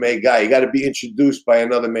a made guy. You got to be introduced by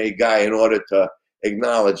another made guy in order to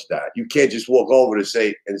acknowledge that. You can't just walk over to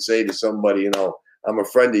say to somebody, I'm a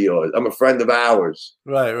friend of yours. I'm a friend of ours.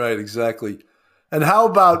 Right, exactly. And how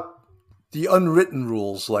about the unwritten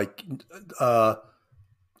rules, like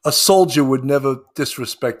a soldier would never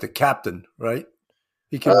disrespect a captain, right?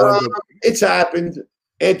 He can. It's happened.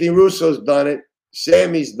 Anthony Russo's done it.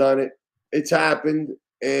 Sammy's done it. It's happened,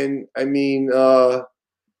 and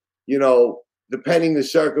depending the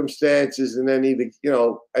circumstances, and then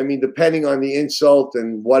depending on the insult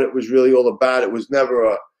and what it was really all about, it was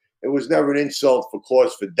never an insult for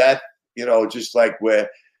cause for death. Just like where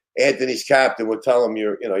Anthony's captain would tell him,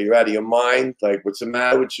 you're out of your mind. Like, what's the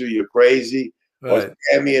matter with you? You're crazy. Right. Or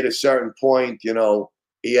Sammy at a certain point, he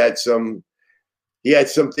had some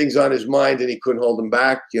things on his mind and he couldn't hold them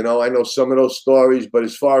back. I know some of those stories, but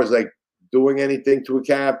as far as like doing anything to a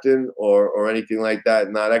captain or anything like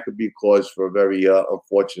that, that could be cause for a very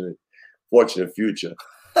unfortunate future.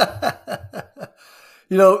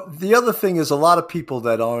 The other thing is a lot of people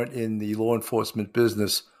that aren't in the law enforcement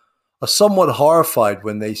business are somewhat horrified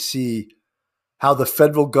when they see how the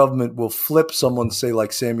federal government will flip someone, say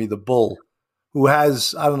like Sammy the Bull, who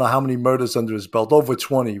has, I don't know how many murders under his belt, over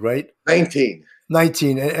 20, right? 19.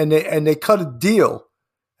 19. And they cut a deal,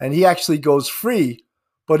 and he actually goes free,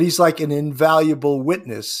 but he's like an invaluable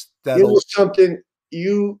witness. You know something,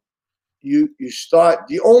 you start,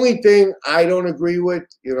 the only thing I don't agree with,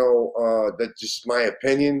 that's just my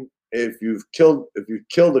opinion. If you've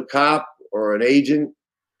killed a cop or an agent,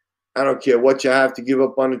 I don't care what you have to give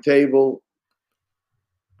up on the table.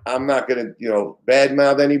 I'm not going to,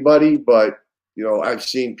 badmouth anybody, but, I've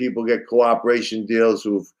seen people get cooperation deals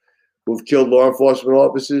who've killed law enforcement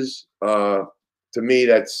officers. To me,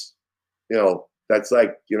 that's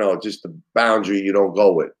like, just a boundary you don't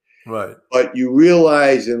go with. Right. But you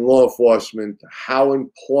realize in law enforcement how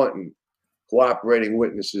important cooperating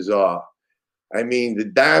witnesses are. I mean, the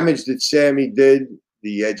damage that Sammy did,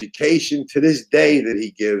 the education to this day that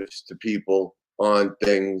he gives to people on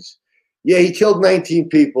things. Yeah, he killed 19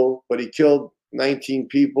 people, but he killed 19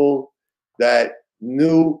 people that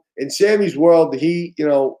knew. In Sammy's world, he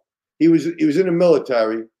was in the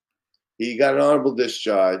military. He got an honorable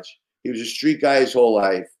discharge. He was a street guy his whole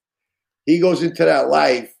life. He goes into that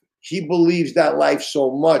life. He believes that life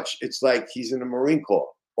so much, it's like he's in the Marine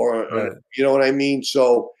Corps, or you know what I mean?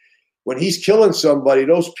 So when he's killing somebody,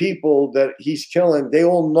 those people that he's killing, they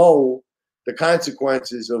all know the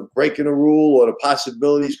consequences of breaking a rule or the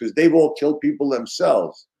possibilities, because they've all killed people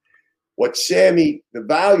themselves. The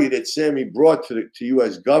value that Sammy brought to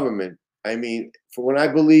U.S. government, I mean, for what I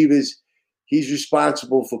believe is he's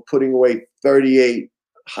responsible for putting away 38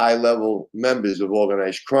 high-level members of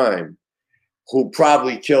organized crime, who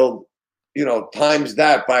probably killed, times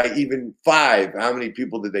that by even 5. How many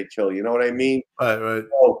people did they kill? You know what I mean? Right.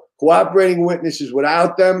 So cooperating witnesses,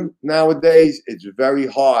 without them nowadays, it's very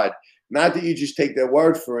hard. Not that you just take their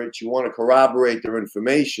word for it. You want to corroborate their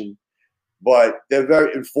information, but they're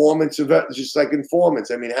very informants, just like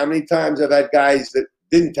informants. I mean, how many times I've had guys that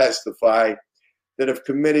didn't testify that have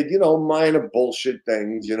committed, minor bullshit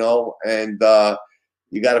things, and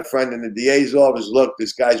you got a friend in the DA's office. Look,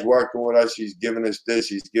 this guy's working with us. He's giving us this.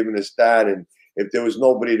 He's giving us that. And if there was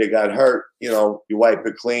nobody that got hurt, you wipe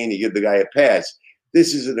it clean. You give the guy a pass.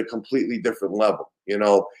 This is at a completely different level.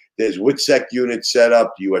 There's WITSEC units set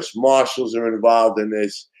up. The U.S. Marshals are involved in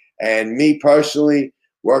this. And me personally,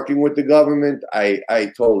 working with the government,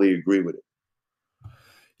 I totally agree with it.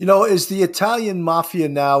 Is the Italian mafia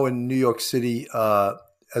now in New York City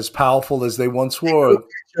as powerful as they once were?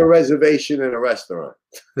 A reservation in a restaurant.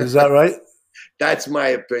 Is that right? That's my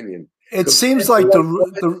opinion. It seems like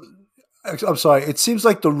I'm sorry. It seems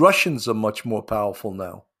like the Russians are much more powerful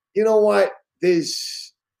now. You know what?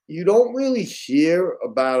 You don't really hear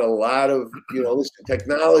about a lot of, listen,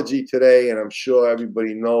 technology today, and I'm sure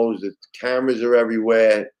everybody knows that cameras are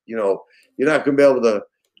everywhere. You're not going to be able to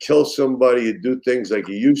kill somebody and do things like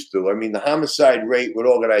you used to. I mean, the homicide rate with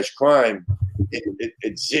organized crime,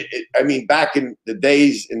 I mean, back in the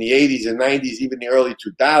days, in the 80s and 90s, even the early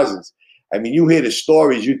 2000s, I mean, you hear the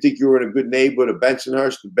stories. You think you were in a good neighborhood of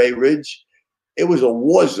Bensonhurst, of Bay Ridge. It was a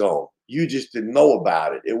war zone. You just didn't know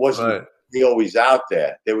about it. It wasn't always out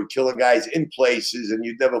there. They were killing guys in places, and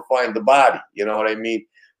you'd never find the body. You know what I mean?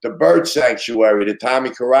 The bird sanctuary that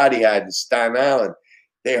Tommy Karate had in Staten Island,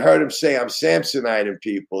 they heard him say, "I'm Samsoniting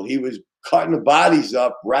people." He was cutting the bodies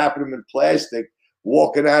up, wrapping them in plastic,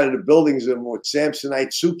 walking out of the buildings with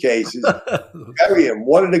Samsonite suitcases, bury him.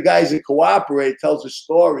 One of the guys that cooperated tells a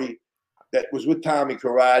story that was with Tommy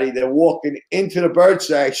Karate. They're walking into the bird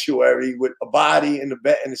sanctuary with a body in the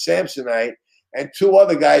Samsonite, and 2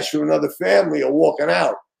 other guys from another family are walking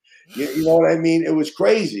out. You know what I mean? It was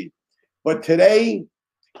crazy. But today,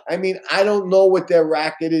 I mean, I don't know what their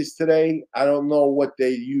racket is today. I don't know what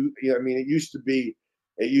they use. I mean, it used to be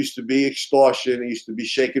extortion. It used to be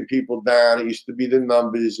shaking people down. It used to be the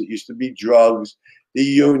numbers. It used to be drugs, the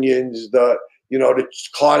unions, the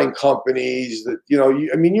carting companies,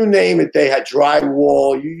 you name it, they had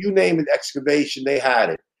drywall, you name it, excavation, they had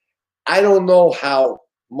it. I don't know how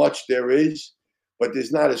much there is, but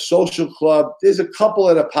there's not a social club. There's a couple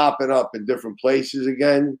that are popping up in different places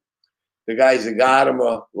again. The guys that got them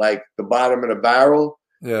are like the bottom of the barrel.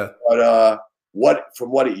 Yeah. But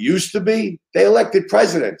from what it used to be, they elected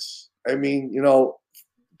presidents. I mean,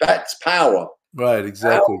 that's power. Right,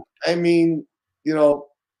 exactly. Now, I mean,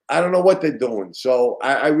 I don't know what they're doing. So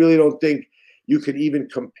I really don't think you could even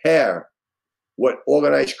compare what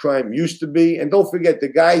organized crime used to be. And don't forget, the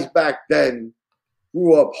guys back then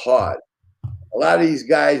grew up hard. A lot of these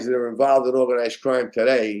guys that are involved in organized crime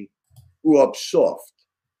today grew up soft.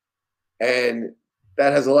 And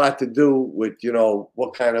that has a lot to do with,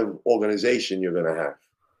 what kind of organization you're going to have.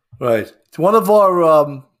 Right. One of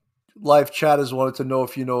our live chatters wanted to know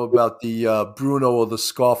if you know about the Bruno or the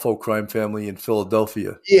Scarfo crime family in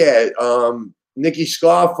Philadelphia. Yeah, Nicky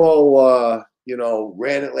Scarfo,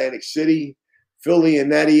 ran Atlantic City. Phil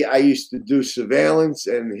Leonetti, I used to do surveillance,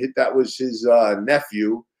 and that was his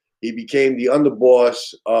nephew. He became the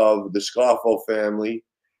underboss of the Scarfo family.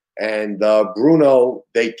 And Bruno,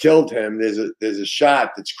 they killed him. There's a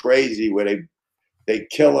shot that's crazy where they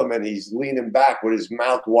kill him and he's leaning back with his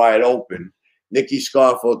mouth wide open. Nicky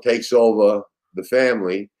Scarfo takes over the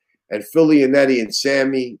family, and Phil Leonetti and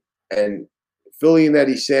Sammy and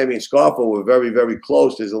Scarfo were very, very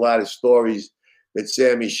close. There's a lot of stories that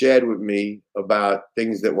Sammy shared with me about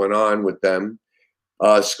things that went on with them.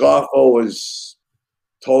 Scarfo was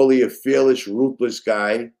totally a fearless, ruthless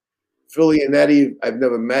guy. Phil Leonetti, I've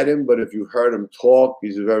never met him, but if you've heard him talk,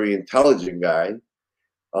 he's a very intelligent guy.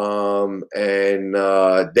 They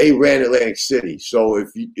ran Atlantic City. So if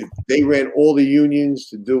they ran all the unions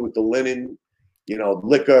to do with the linen,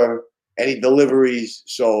 liquor, any deliveries.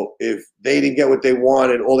 So if they didn't get what they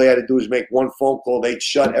wanted, all they had to do was make one phone call. They'd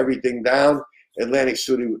shut everything down. Atlantic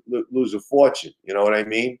City would lose a fortune. You know what I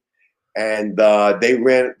mean? And they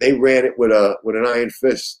ran it with an iron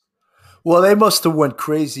fist. Well, they must have went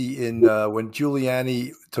crazy in when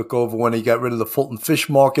Giuliani took over, when he got rid of the Fulton Fish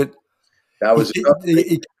Market. That was he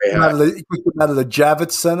came out of the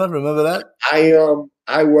Javits Center. Remember that?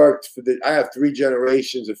 I worked I have 3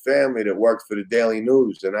 generations of family that worked for the Daily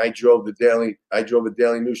News, and I drove a Daily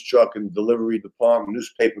News truck in the delivery department,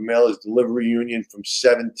 newspaper mailers delivery union from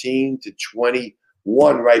 17 to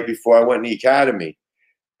 21, right before I went in the academy.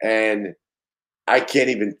 And I can't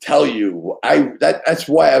even tell you. That's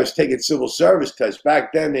why I was taking civil service tests.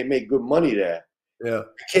 Back then, they made good money there. Yeah.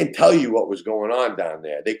 I can't tell you what was going on down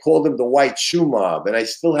there. They called them the White Shoe Mob, and I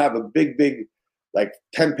still have a big, like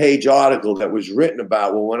 10-page article that was written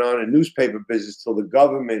about what went on in newspaper business till the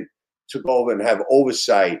government took over and have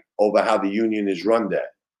oversight over how the union is run there.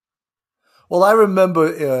 Well, I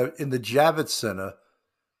remember in the Javits Center,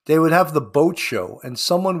 they would have the boat show, and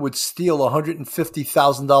someone would steal a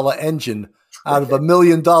 $150,000 engine out of $1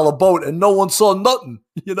 million boat, and no one saw nothing.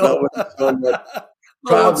 No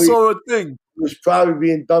one saw a thing. It was probably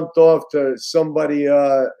being dumped off to somebody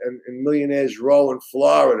in Millionaires Row in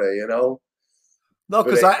Florida. No,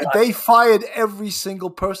 because they fired every single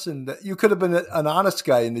person. That you could have been an honest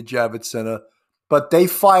guy in the Javits Center, but they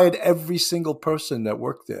fired every single person that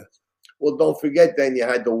worked there. Well, don't forget, then you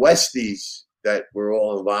had the Westies that were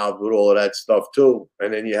all involved with all of that stuff too,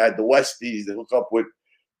 and then you had the Westies that hook up with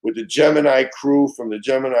the Gemini crew from the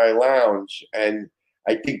Gemini Lounge, and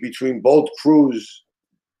I think between both crews,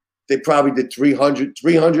 they probably did 300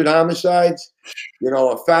 homicides.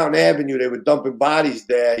 On Fountain Avenue, they were dumping bodies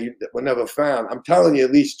there that were never found. I'm telling you,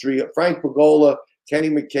 at least 3. Frank Pagola, Kenny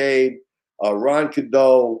McCabe, Ron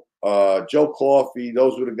Cadeau, Joe Coffey,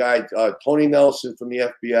 those were the guys. Tony Nelson from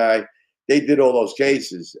the FBI. They did all those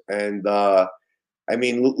cases. And,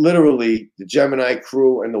 literally, the Gemini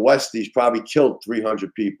crew and the Westies probably killed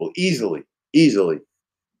 300 people. Easily.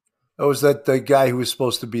 Oh, was that the guy who was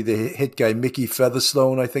supposed to be the hit guy, Mickey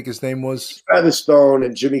Featherstone, I think his name was? Featherstone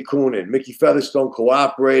and Jimmy Coonan. Mickey Featherstone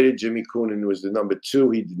cooperated. Jimmy Coonan was the number 2.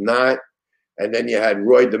 He did not. And then you had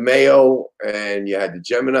Roy DeMeo, and you had the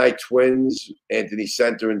Gemini twins, Anthony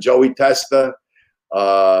Center and Joey Testa. You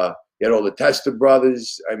had all the Testa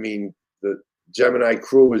brothers. The Gemini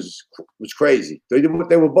crew was crazy. They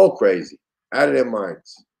were both crazy, out of their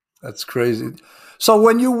minds. That's crazy. So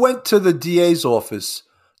when you went to the DA's office,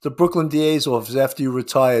 the Brooklyn DA's office, after you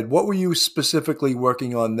retired, what were you specifically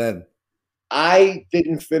working on then? I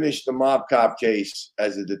didn't finish the mob cop case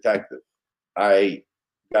as a detective. I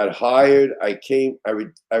got hired. I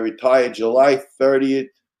retired July 30th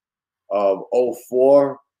of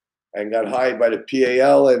 2004 and got hired by the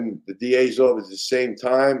PAL and the DA's office at the same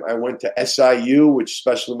time. I went to SIU, which is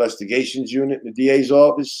Special Investigations Unit in the DA's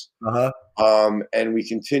office. And we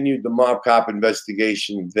continued the mob cop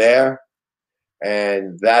investigation there.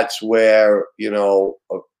 And that's where I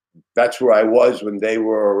was when they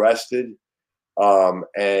were arrested.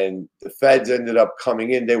 And the feds ended up coming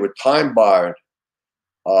in. They were time barred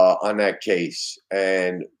on that case.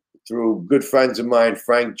 And through good friends of mine,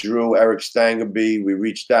 Frank Drew, Eric Stangerby, we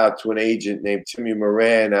reached out to an agent named Timmy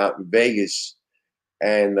Moran out in Vegas.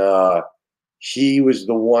 And he was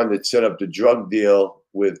the one that set up the drug deal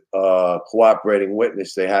with a cooperating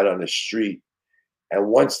witness they had on the street. And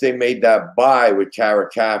once they made that buy with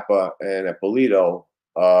Caracappa and Ippolito,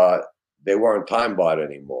 they weren't time barred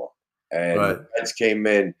anymore. And the feds came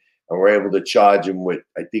in and were able to charge him with,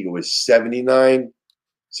 I think it was 79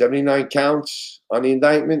 counts on the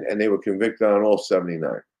indictment, and they were convicted on all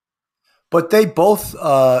 79. But they both,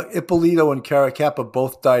 Ippolito and Caracappa,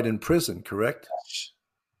 both died in prison, correct?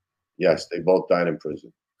 Yes, they both died in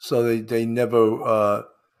prison. So they never.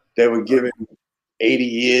 They were given 80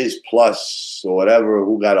 years plus or whatever.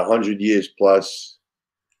 Who got 100 years plus?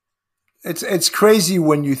 It's crazy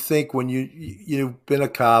when you think when you've been a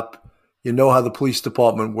cop, you know how the police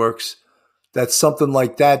department works, that something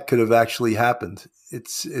like that could have actually happened.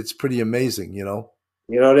 It's pretty amazing, you know.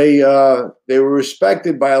 You know, they were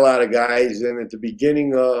respected by a lot of guys, and at the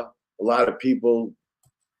beginning, a lot of people,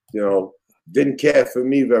 you know, didn't care for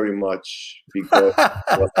me very much because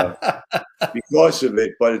because of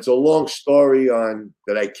it. But it's a long story on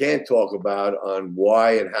that I can't talk about on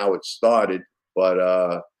why and how it started. But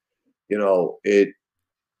you know, it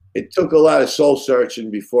took a lot of soul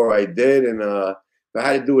searching before I did, and if I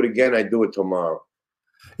had to do it again, I'd do it tomorrow.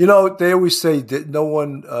 You know, they always say that no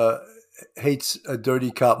one hates a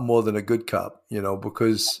dirty cop more than a good cop, you know,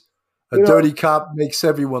 because a dirty cop makes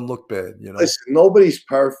everyone look bad, you know. Listen, nobody's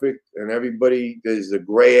perfect, and there's a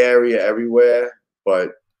gray area everywhere,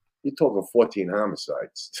 but you're talking 14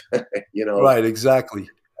 homicides, you know. Right, exactly.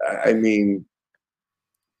 I mean,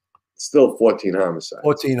 still 14 homicides.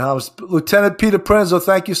 14 homicides. Lieutenant Peter Prenzo,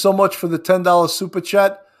 thank you so much for the $10 super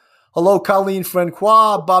chat. Hello, Colleen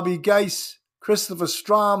Francois, Bobby Geis, Christopher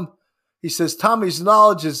Strom. He says, Tommy's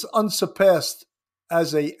knowledge is unsurpassed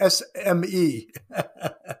as a SME.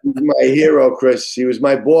 He's my hero, Chris. He was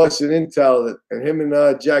my boss in Intel, and him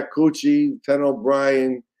and Jack Cucci, Lieutenant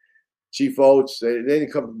O'Brien, Chief Oates, they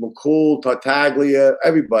didn't come from McCool, Tartaglia,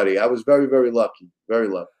 everybody. I was very, very lucky. Very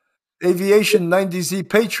lucky. Aviation 90Z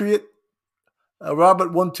Patriot,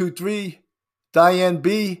 Robert 123, Diane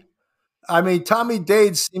B. I mean, Tommy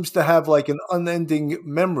Dade seems to have like an unending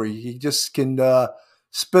memory. He just can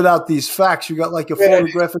spit out these facts. You got like a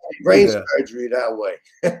photographic brain surgery that way.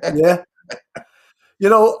 Yeah. You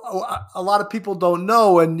know, a lot of people don't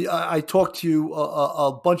know, and I talked to you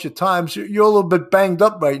a bunch of times. You're a little bit banged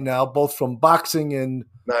up right now, both from boxing and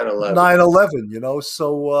 9/11. You know,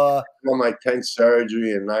 so on my 10th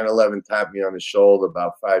surgery, and 9/11 tapped me on the shoulder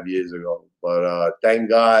about 5 years ago. But thank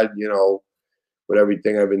God, you know, with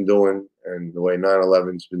everything I've been doing and the way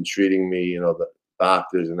 9/11's been treating me, you know, the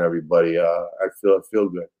doctors and everybody, I feel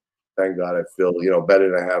good. Thank God, I feel, you know, better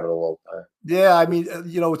than I have in a long time. Yeah, I mean,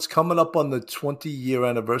 you know, it's coming up on the 20-year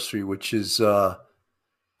anniversary, which is, I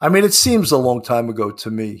mean, it seems a long time ago to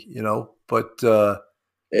me, you know, but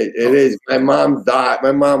it is. My mom died.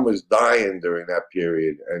 My mom was dying during that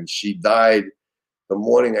period, and she died the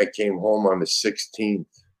morning I came home on the 16th.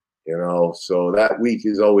 You know, so that week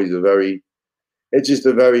is always it's just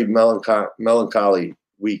a very melancholy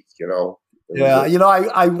week. You know. Yeah, you know,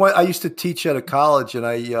 I used to teach at a college, and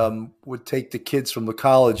I would take the kids from the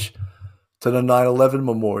college to the 9/11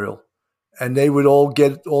 memorial, and they would all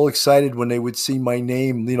get all excited when they would see my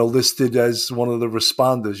name, you know, listed as one of the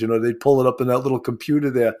responders. You know, they'd pull it up in that little computer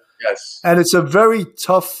there. Yes. And it's a very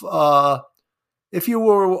tough, if you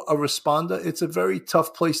were a responder, it's a very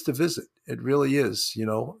tough place to visit. It really is, you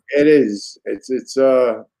know. It is. It's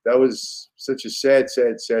that was such a sad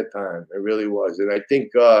time. It really was. And I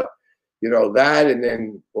think, you know, that, and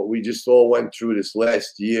then what we just all went through this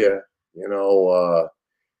last year, you know,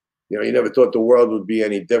 you never thought the world would be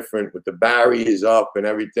any different with the barriers up and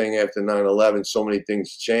everything after 9/11. So many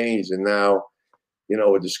things changed. And now, you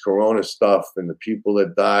know, with this Corona stuff and the people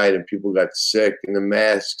that died and people got sick and the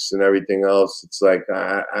masks and everything else, it's like,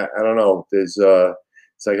 I don't know. It's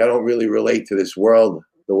like I don't really relate to this world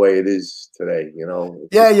the way it is today, you know.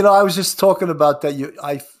 Yeah, you know, I was just talking about that.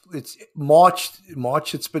 It's March.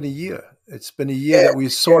 It's been a year. It's been a year that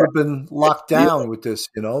we've sort of been locked down with this,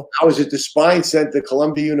 you know. I was at the spine center,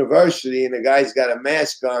 Columbia University, and the guy's got a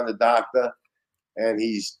mask on, the doctor, and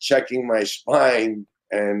he's checking my spine,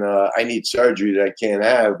 and I need surgery that I can't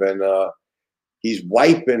have, and he's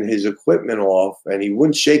wiping his equipment off, and he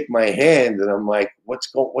wouldn't shake my hand, and I'm like, what's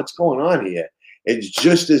going on here? It's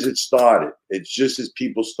just as it started. It's just as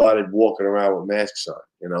people started walking around with masks on,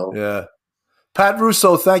 you know? Yeah. Pat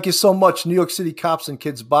Russo, thank you so much. New York City Cops and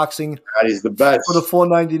Kids Boxing. Pat is the best. For the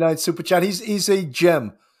 $4.99 super chat. He's a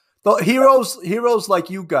gem. The heroes like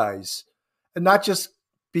you guys, and not just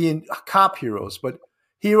being cop heroes, but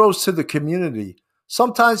heroes to the community.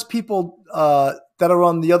 Sometimes people that are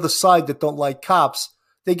on the other side that don't like cops,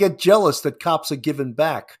 they get jealous that cops are giving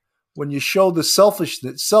back. When you show the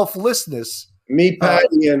selflessness. Me,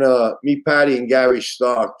 Patty, and Gary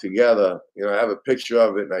Stark together. You know, I have a picture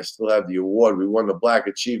of it, and I still have the award. We won the Black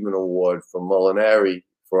Achievement Award from Molinari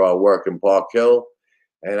for our work in Park Hill,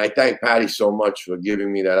 and I thank Patty so much for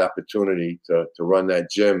giving me that opportunity to run that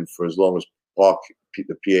gym for as long as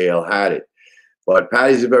the PAL had it. But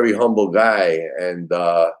Patty's a very humble guy, and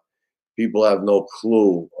people have no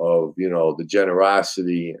clue of the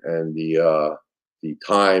generosity and the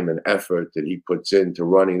time and effort that he puts into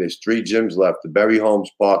running. There's 3 gyms left: the Berry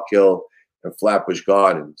Homes, Park Hill, and Flatbush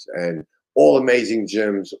Gardens, and all amazing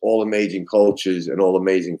gyms, all amazing coaches, and all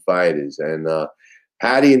amazing fighters. And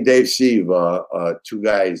Patty and Dave Sieve are 2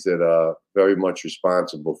 guys that are very much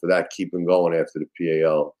responsible for that keeping going after the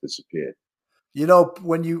PAL disappeared.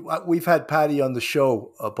 When we've had Patty on the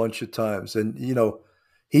show a bunch of times, and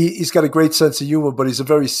he's got a great sense of humor, but he's a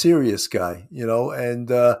very serious guy, and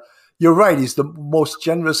you're right. He's the most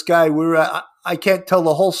generous guy. I can't tell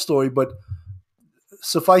the whole story, but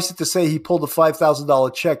suffice it to say, he pulled a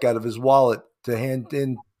 $5,000 check out of his wallet to hand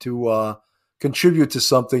in to contribute to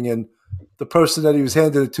something, and the person that he was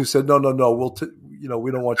handing it to said, "No, we don't want your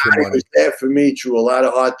money." He was there for me through a lot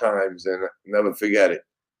of hard times, and I'll never forget it.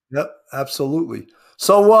 Yep, absolutely.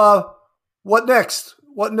 So, what next?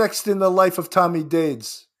 What next in the life of Tommy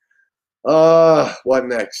Dades? What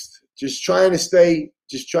next? Just trying to stay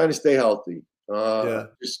healthy.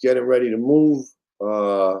 Just getting ready to move.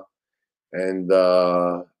 I'm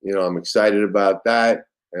excited about that.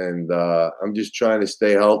 And I'm just trying to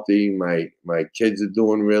stay healthy. My kids are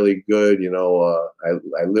doing really good.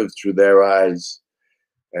 I lived through their eyes,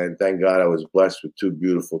 and thank God I was blessed with 2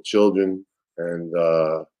 beautiful children. And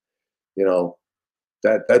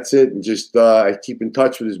that's it. And just I keep in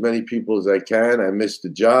touch with as many people as I can. I miss the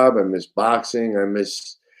job. I miss boxing. I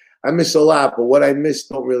miss a lot. But what I miss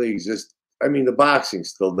don't really exist. I mean, the boxing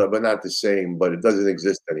still does, but not the same. But it doesn't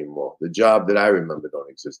exist anymore. The job that I remember don't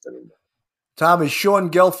exist anymore. Tommy, Sean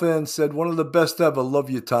Gelfand said, "One of the best ever. Love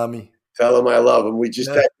you, Tommy." Tell him I love him. We just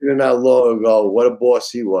had dinner not long ago. What a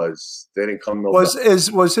boss he was. They didn't come no. Was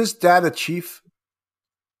his dad a chief?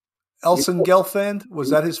 Elson Gelfand? Was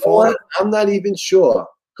that his father? I'm not even sure,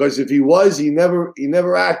 because if he was, he never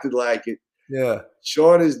acted like it. Yeah.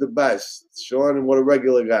 Sean is the best. Sean, and what a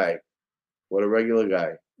regular guy. What a regular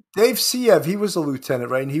guy. Dave Siev, he was a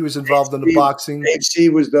lieutenant, right? And he was involved in the boxing. Dave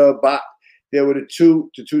Siev was there were the two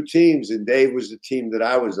teams, and Dave was the team that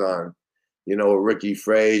I was on. Ricky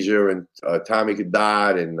Frazier and Tommy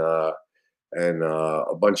Cadot and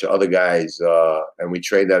a bunch of other guys, and we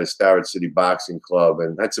trained at a Starrett City Boxing Club,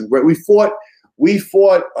 and had some great. We fought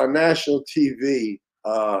on national TV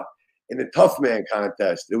in the Tough Man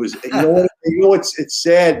contest. It was it's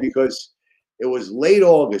sad because it was late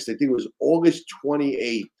August. I think it was August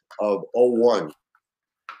 28th of 2001,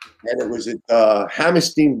 and it was at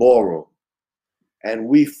Hammerstein Ballroom, and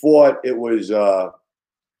we fought. It was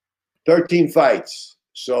 13 fights.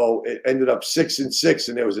 So it ended up 6-6,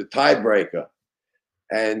 and there was a tiebreaker.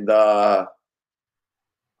 And there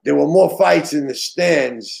were more fights in the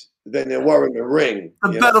stands than there were in the ring.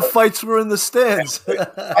 The better fights were in the stands.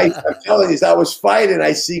 I'm telling you, as I was fighting,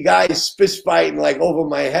 I see guys fist fighting like over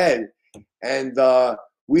my head. And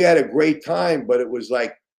we had a great time, but it was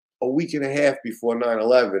like a week and a half before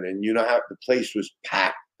 9/11. And how the place was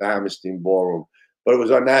packed, the Hammerstein Ballroom. But it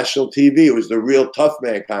was on national TV. It was the real Tough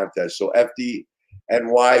Man contest. So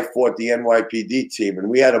FDNY fought the NYPD team, and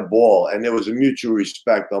we had a ball. And there was a mutual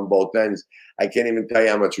respect on both ends. I can't even tell you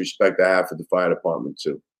how much respect I have for the fire department,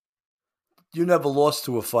 too. You never lost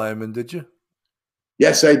to a fireman, did you?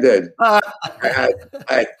 Yes, I did.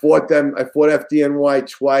 I fought them. I fought FDNY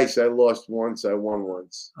twice. I lost once. I won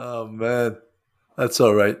once. Oh, man. That's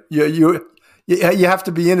all right. You have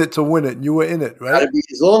to be in it to win it. You were in it, right?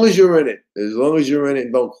 As long as you're in it. As long as you're in it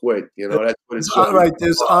and don't quit. That's what it's all right.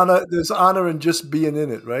 There's honor in just being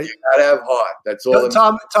in it, right? You gotta have heart. That's all.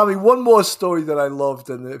 Tommy, one more story that I loved,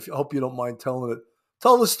 and I hope you don't mind telling it.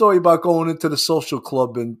 Tell the story about going into the social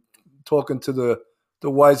club and talking to the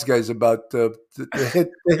wise guys about the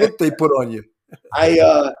hit they put on you. At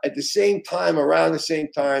around the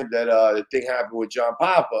same time that the thing happened with John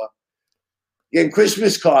Papa, getting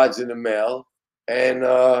Christmas cards in the mail. And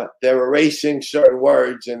they're erasing certain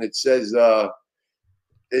words, and it says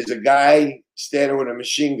there's a guy standing with a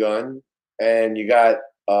machine gun, and you got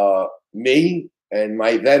me and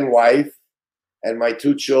my then wife and my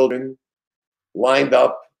 2 children lined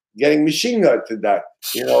up getting machine gunned to death.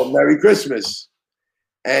 Merry Christmas.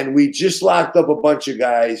 And we just locked up a bunch of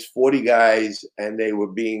guys, 40 guys, and they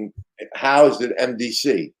were being housed at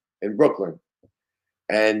MDC in Brooklyn.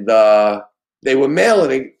 And they were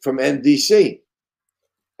mailing it from MDC.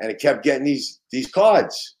 And it kept getting these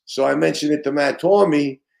cards. So I mentioned it to Matt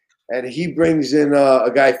Tormey, and he brings in a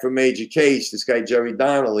guy from Major Case, this guy Jerry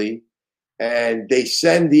Donnelly, and they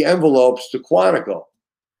send the envelopes to Quantico.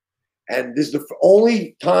 And this is the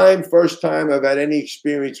first time I've had any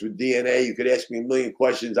experience with DNA. You could ask me a million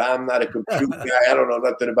questions. I'm not a computer guy. I don't know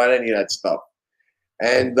nothing about any of that stuff.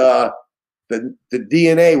 And the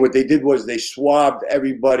DNA, what they did was they swabbed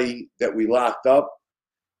everybody that we locked up,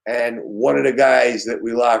 and one of the guys that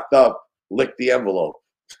we locked up licked the envelope,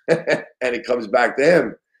 and it comes back to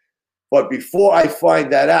him. But before I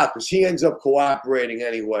find that out, because he ends up cooperating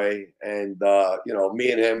anyway, and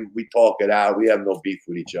me and him, we talk it out. We have no beef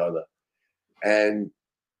with each other. And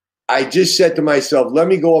I just said to myself, let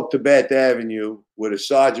me go up to Bath Avenue with a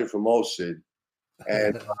sergeant from OSID.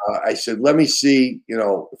 And I said, let me see,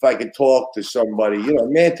 if I could talk to somebody,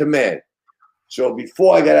 man to man. So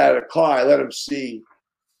before I got out of the car, I let him see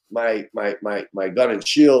my gun and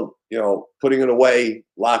shield, putting it away,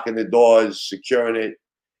 locking the doors, securing it.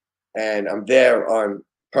 And I'm there on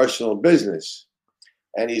personal business.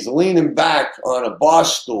 And he's leaning back on a bar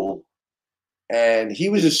stool. And he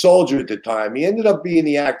was a soldier at the time. He ended up being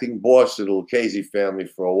the acting boss of the Lucchese family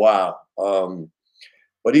for a while.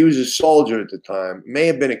 But he was a soldier at the time, may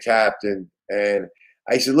have been a captain. And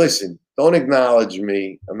I said, listen, don't acknowledge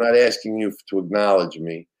me. I'm not asking you to acknowledge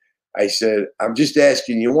me. I said, I'm just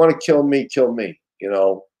asking you want to kill me, kill me. You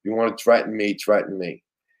want to threaten me, threaten me.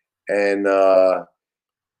 And,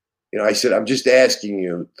 I said, I'm just asking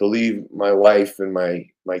you to leave my wife and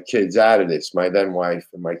my kids out of this, my then wife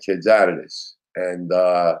and my kids out of this. And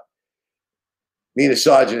me and the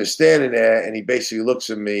sergeant are standing there, and he basically looks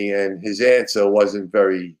at me, and his answer wasn't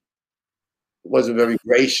very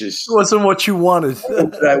gracious. It wasn't what you wanted.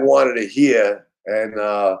 What I wanted to hear. And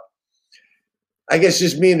I guess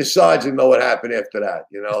just me and the sergeant know what happened after that,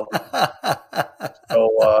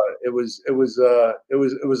 So it was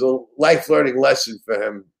a life learning lesson for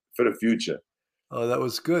him for the future. Oh, that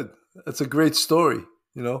was good. That's a great story.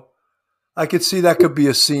 I could see that could be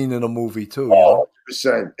a scene in a movie too. Oh,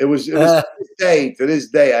 100%. It was to this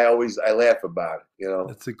day, I laugh about it,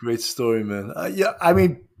 That's a great story, man. Yeah. I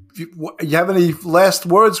mean, you have any last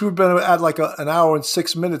words? We've been at like an hour and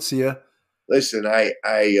 6 minutes here. Listen, I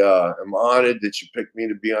am honored that you picked me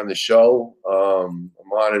to be on the show. I'm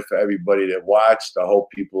honored for everybody that watched. I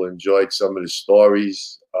hope people enjoyed some of the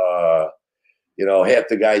stories. Half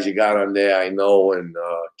the guys you got on there I know and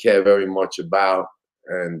care very much about.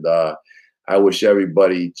 And I wish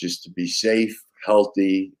everybody just to be safe,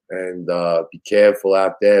 healthy, and be careful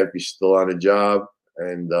out there if you're still on a job.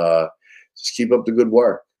 And just keep up the good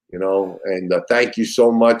work, And thank you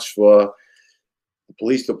so much for the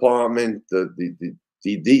police department, the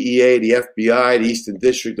DEA, the FBI, the Eastern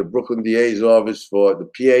District, the Brooklyn DA's office, for the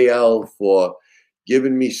PAL, for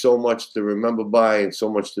giving me so much to remember by and so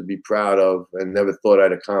much to be proud of, and never thought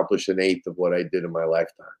I'd accomplish an eighth of what I did in my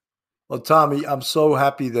lifetime. Well, Tommy, I'm so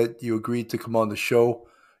happy that you agreed to come on the show.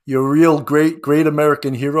 You're a real great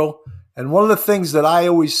American hero. And one of the things that I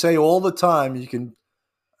always say all the time, you can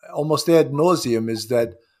almost ad nauseum, is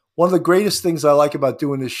that one of the greatest things I like about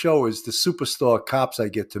doing this show is the superstar cops I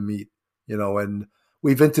get to meet, and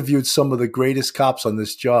we've interviewed some of the greatest cops on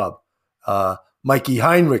this job. Mikey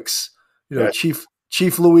Heinrichs,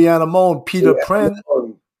 Chief Louis Anamone, Peter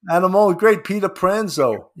Anamone, great Peter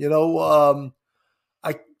Pranzo.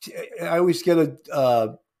 I always get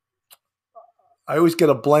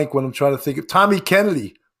a blank when I'm trying to think of Tommy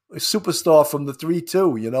Kennedy, a superstar from the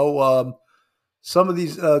 3-2. Some of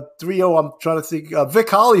these 3-0, I'm trying to think. Vic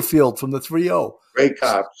Holyfield from the 3-0. Great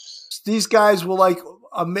cops. These guys were like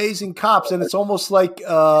amazing cops, and it's almost like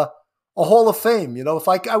a Hall of Fame. If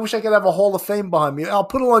I wish I could have a Hall of Fame behind me. I'll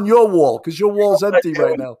put it on your wall because your wall's empty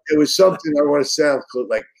right now. It was something I want to sound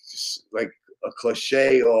like a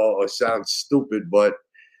cliche or sound stupid, but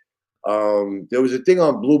there was a thing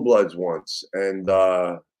on Blue Bloods once, and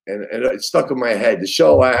it stuck in my head. The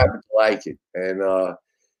show, I happened to like it, and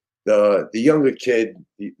the younger kid,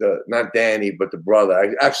 not Danny, but the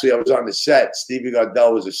brother. I was on the set. Stevie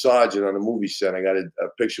Gardell was a sergeant on the movie set. I got a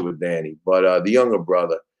picture with Danny, but the younger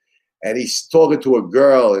brother. And he's talking to a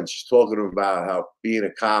girl, and she's talking about how being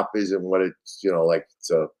a cop isn't what it's, like it's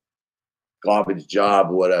a garbage job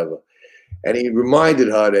or whatever. And he reminded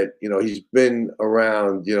her that, he's been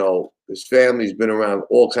around, his family's been around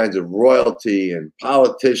all kinds of royalty and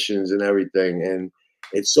politicians and everything. And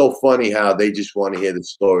it's so funny how they just want to hear the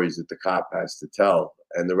stories that the cop has to tell.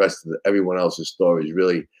 And the rest of everyone else's stories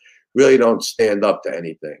really don't stand up to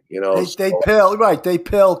anything, They pale, right. They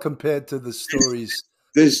pale compared to the stories.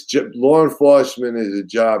 This law enforcement is a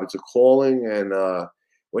job. It's a calling. And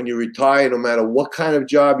when you retire, no matter what kind of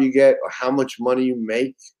job you get or how much money you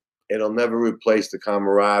make, it'll never replace the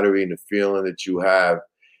camaraderie and the feeling that you have.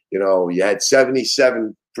 You had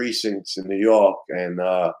 77 precincts in New York, and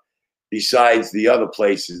besides the other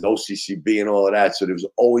places, OCCB and all of that. So there was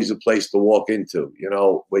always a place to walk into,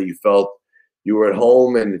 where you felt you were at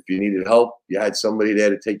home, and if you needed help, you had somebody there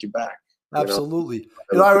to take you back. Absolutely.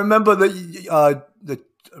 I remember the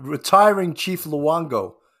retiring Chief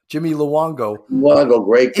Luongo, Jimmy Luongo. Luongo,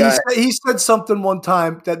 great guy. He said something one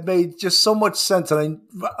time that made just so much sense, and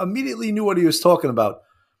I immediately knew what he was talking about.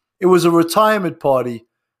 It was a retirement party,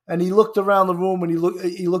 and he looked around the room, and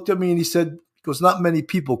he looked at me, and he said, "Because not many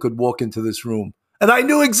people could walk into this room," and I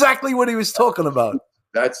knew exactly what he was talking about.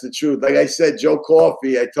 That's the truth. Like I said, Joe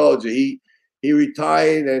Coffey, I told you, he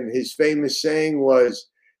retired, and his famous saying was,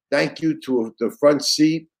 "Thank you to the front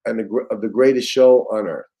seat of the greatest show on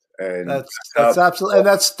earth." And that's absolutely, and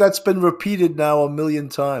that's been repeated now a million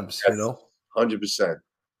times. Yes, 100%.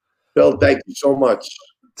 Bill, thank you so much.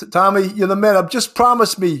 Tommy, you're the man. Just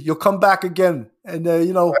promise me you'll come back again, and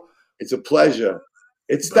it's a pleasure.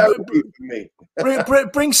 It's therapy for me.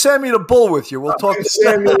 bring Sammy the Bull with you. We'll talk.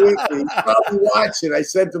 Sammy with me. He's probably watching. I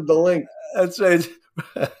sent him the link. That's right.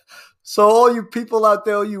 So all you people out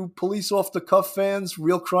there, you police off the cuff fans,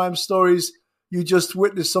 real crime stories, you just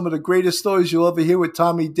witnessed some of the greatest stories you'll ever hear with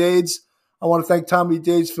Tommy Dades. I want to thank Tommy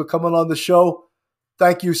Dades for coming on the show.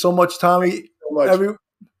 Thank you so much, Tommy. Thank you so much.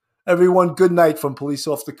 Everyone, good night from Police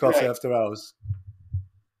Off the Cuff After Hours.